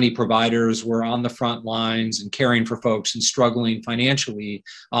so many providers were on the front lines and caring for folks and struggling financially,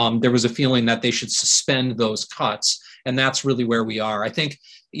 there was a feeling that they should suspend those cuts. And that's really where we are. I think,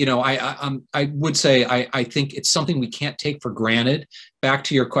 I would say, I think it's something we can't take for granted. Back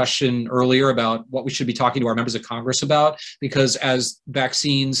to your question earlier about what we should be talking to our members of Congress about, because as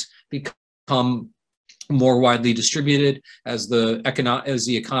vaccines become more widely distributed, as the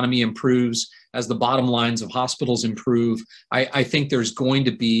economy improves, as the bottom lines of hospitals improve, I think there's going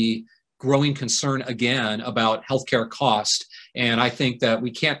to be growing concern again about healthcare cost. And I think that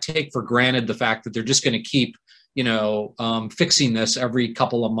we can't take for granted the fact that they're just going to keep, fixing this every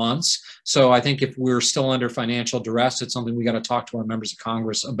couple of months. So I think if we're still under financial duress, it's something we got to talk to our members of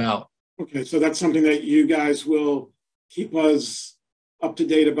Congress about. Okay, so that's something that you guys will keep us up to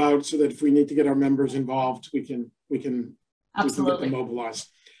date about, so that if we need to get our members involved, we can get them mobilized.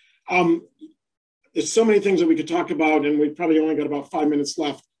 There's so many things that we could talk about, and we've probably only got about 5 minutes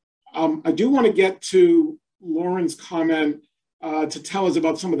left. I do want to get to Lauren's comment to tell us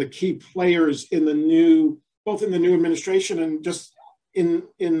about some of the key players in both in the new administration and just in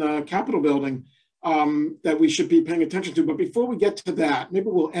the Capitol building that we should be paying attention to. But before we get to that, maybe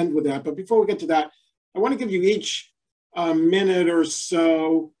we'll end with that. But before we get to that, I want to give you each a minute or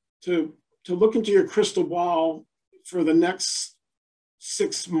so to look into your crystal ball for the next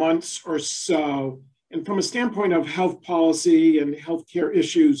 6 months or so. And from a standpoint of health policy and healthcare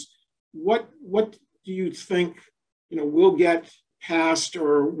issues, what do you think will get passed,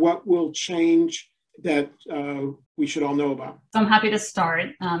 or what will change that we should all know about? So I'm happy to start.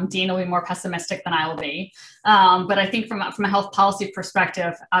 Dean will be more pessimistic than I will be. But I think from a health policy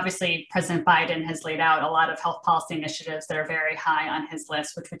perspective, obviously President Biden has laid out a lot of health policy initiatives that are very high on his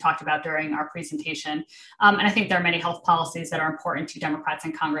list, which we talked about during our presentation. And I think there are many health policies that are important to Democrats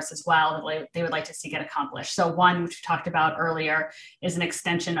in Congress as well that they would like to see get accomplished. So one, which we talked about earlier, is an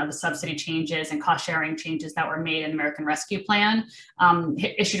extension of the subsidy changes and cost sharing changes that were made in the American Rescue Plan.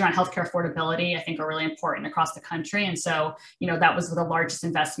 Issues around healthcare affordability, I think, are really important across the country. And so, that was the largest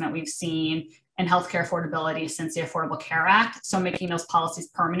investment we've seen in healthcare affordability since the Affordable Care Act. So making those policies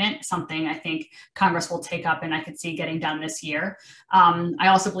permanent, something I think Congress will take up and I could see getting done this year. I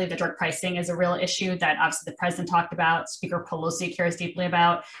also believe that drug pricing is a real issue that obviously the president talked about, Speaker Pelosi cares deeply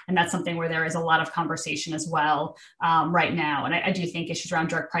about, and that's something where there is a lot of conversation as well right now. And I do think issues around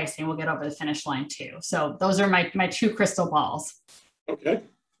drug pricing will get over the finish line too. So those are my two crystal balls. Okay.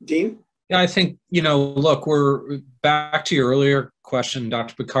 Dean? Yeah, I think, look, we're back to your earlier question,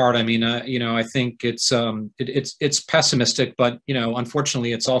 Dr. Picard. I mean, I think it's pessimistic, but,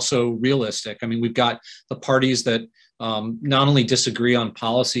 unfortunately, it's also realistic. I mean, we've got the parties that not only disagree on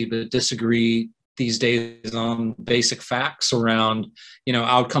policy, but disagree these days on basic facts around,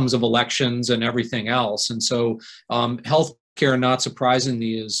 outcomes of elections and everything else. And so healthcare, not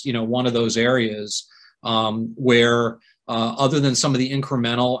surprisingly, is, one of those areas where other than some of the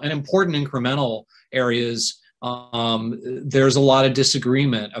incremental and important incremental areas, there's a lot of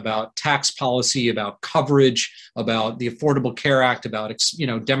disagreement about tax policy, about coverage, about the Affordable Care Act, about,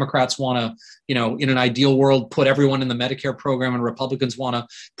 Democrats want to, in an ideal world, put everyone in the Medicare program, and Republicans want to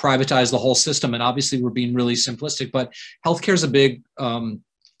privatize the whole system. And obviously we're being really simplistic, but healthcare is a big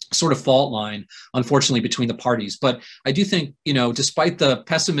sort of fault line, unfortunately, between the parties. But I do think, despite the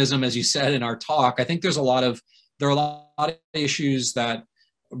pessimism, as you said in our talk, I think there are a lot of issues that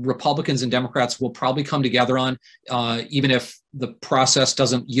Republicans and Democrats will probably come together on, even if the process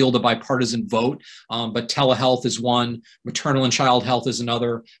doesn't yield a bipartisan vote. But telehealth is one, maternal and child health is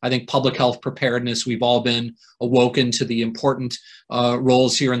another. I think public health preparedness, we've all been awoken to the important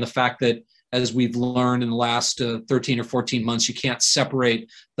roles here, and the fact that as we've learned in the last 13 or 14 months, you can't separate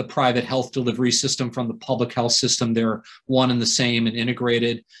the private health delivery system from the public health system. They're one and the same and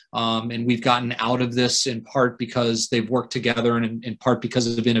integrated. And we've gotten out of this in part because they've worked together and in part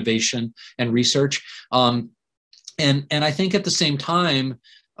because of innovation and research. And I think at the same time,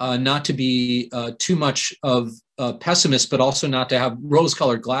 not to be too much of a pessimist, but also not to have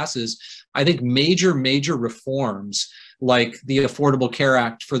rose-colored glasses, I think major reforms like the Affordable Care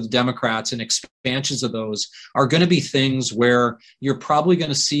Act for the Democrats and expansions of those are going to be things where you're probably going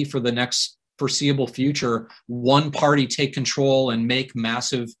to see for the next foreseeable future, one party take control and make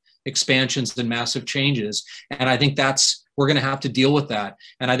massive expansions and massive changes. And I think we're going to have to deal with that.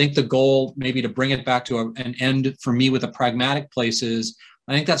 And I think the goal, maybe to bring it back to an end for me with a pragmatic place, is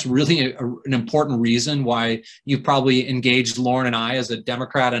I think that's really an important reason why you've probably engaged Lauren and I as a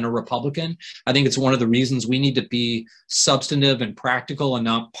Democrat and a Republican. I think it's one of the reasons we need to be substantive and practical and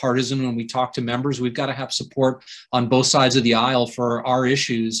not partisan when we talk to members. We've got to have support on both sides of the aisle for our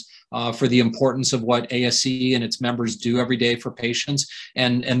issues, for the importance of what ASE and its members do every day for patients.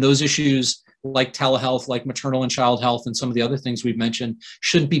 And those issues like telehealth, like maternal and child health, and some of the other things we've mentioned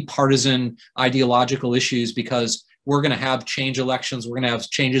shouldn't be partisan ideological issues, because we're going to have change elections, we're going to have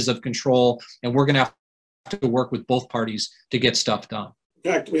changes of control, and we're going to have to work with both parties to get stuff done.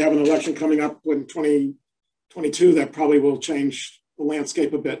 In fact, we have an election coming up in 2022 that probably will change the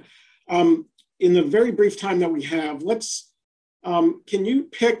landscape a bit. In the very brief time that we have, can you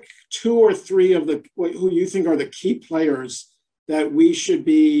pick 2 or 3 of who you think are the key players that we should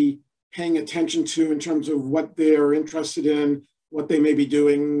be paying attention to in terms of what they're interested in, what they may be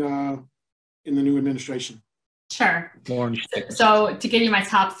doing in the new administration? Sure. So to give you my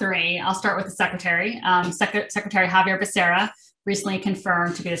top 3, I'll start with the Secretary. Secretary Javier Becerra recently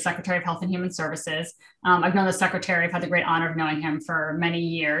confirmed to be the Secretary of Health and Human Services. I've known the Secretary, I've had the great honor of knowing him for many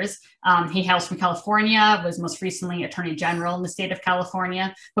years. He hails from California, was most recently Attorney General in the state of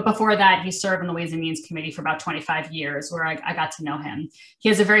California. But before that, he served in the Ways and Means Committee for about 25 years, where I got to know him. He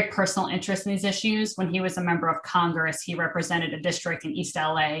has a very personal interest in these issues. When he was a member of Congress, he represented a district in East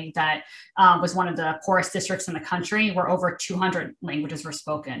LA that was one of the poorest districts in the country, where over 200 languages were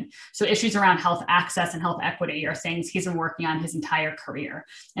spoken. So issues around health access and health equity are things he's been working on his entire career.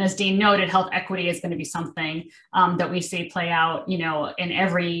 And as Dean noted, health equity is going to be something that we see play out, in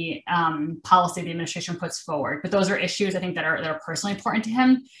every policy the administration puts forward. But those are issues I think that are personally important to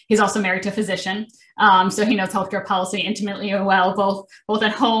him. He's also married to a physician, so he knows healthcare policy intimately well, both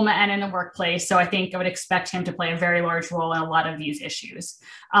at home and in the workplace. So I think I would expect him to play a very large role in a lot of these issues.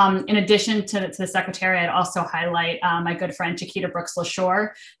 In addition to the Secretary, I'd also highlight my good friend Chiquita Brooks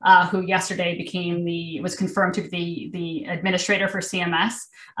LaShore, who yesterday was confirmed to be the administrator for CMS.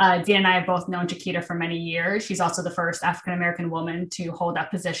 Dean and I have both known Chiquita for many years. She's also the first African-American woman to hold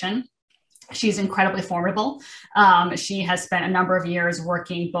that position. She's incredibly formidable. She has spent a number of years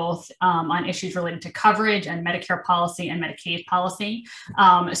working both on issues related to coverage and Medicare policy and Medicaid policy.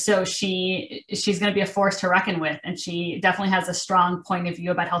 So she's going to be a force to reckon with, and she definitely has a strong point of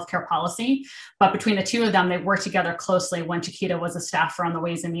view about healthcare policy. But between the two of them, they worked together closely when Chiquita was a staffer on the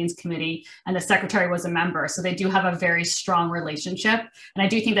Ways and Means Committee and the Secretary was a member. So they do have a very strong relationship. And I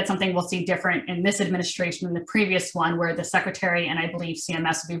do think that's something we'll see different in this administration than the previous one, where the Secretary and I believe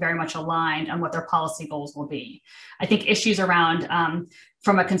CMS will be very much aligned on what their policy goals will be. I think issues around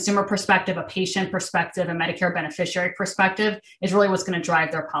from a consumer perspective, a patient perspective, a Medicare beneficiary perspective is really what's going to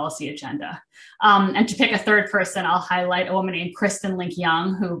drive their policy agenda. And to pick a third person, I'll highlight a woman named Kristen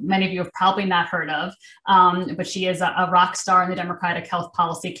Link-Young, who many of you have probably not heard of, but she is a rock star in the Democratic health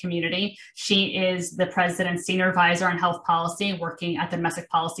policy community. She is the president's senior advisor on health policy, working at the Domestic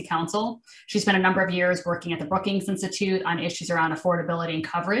Policy Council. She spent a number of years working at the Brookings Institute on issues around affordability and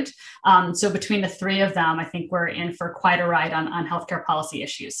coverage. So between the 3 of them, I think we're in for quite a ride on healthcare policy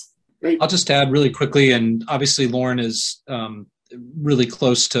issues. Great. I'll just add really quickly, and obviously Lauren is really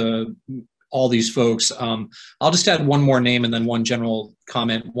close to all these folks. I'll just add one more name and then one general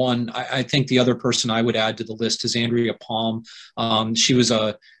comment. One, I think the other person I would add to the list is Andrea Palm. She was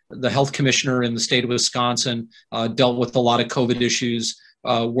the health commissioner in the state of Wisconsin, dealt with a lot of COVID issues,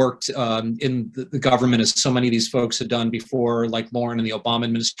 worked in the government, as so many of these folks had done before, like Lauren in the Obama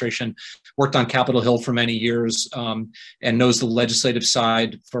administration, worked on Capitol Hill for many years, and knows the legislative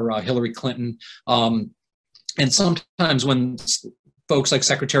side for Hillary Clinton. And sometimes when folks like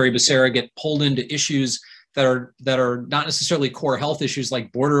Secretary Becerra get pulled into issues that are not necessarily core health issues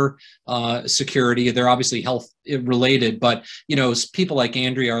like border security, they're obviously health related, but people like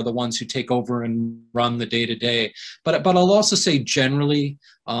Andrea are the ones who take over and run the day-to-day. But I'll also say generally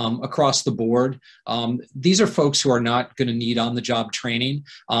across the board, these are folks who are not going to need on-the-job training.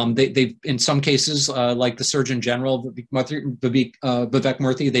 They've in some cases, like the Surgeon General Vivek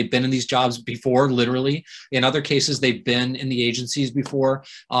Murthy, they've been in these jobs before, literally. In other cases, they've been in the agencies before,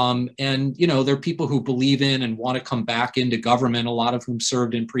 and they're people who believe in and want to come back into government. A lot of whom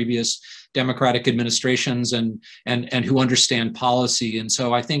served in previous Democratic administrations and who understand policy. And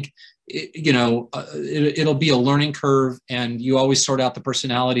so I think, it'll be a learning curve, and you always sort out the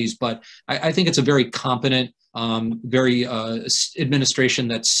personalities. But I think it's a very competent, administration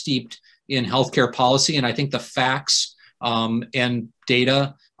that's steeped in healthcare policy. And I think the facts and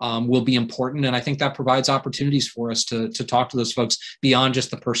data will be important. And I think that provides opportunities for us to talk to those folks beyond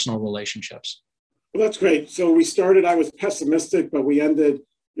just the personal relationships. Well, that's great. So we started, I was pessimistic, but we ended,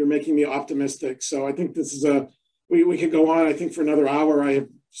 you're making me optimistic. So I think this is we could go on, I think, for another hour. I have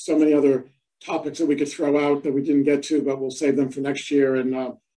so many other topics that we could throw out that we didn't get to, but we'll save them for next year. And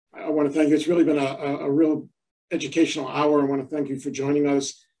I want to thank you. It's really been a real educational hour. I want to thank you for joining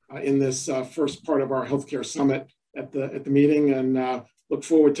us in this first part of our healthcare summit at the meeting, and look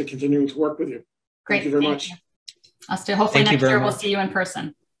forward to continuing to work with you. Great. Thank you very much. Hopefully next year we'll see you in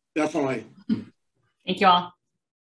person. Definitely. Thank you all.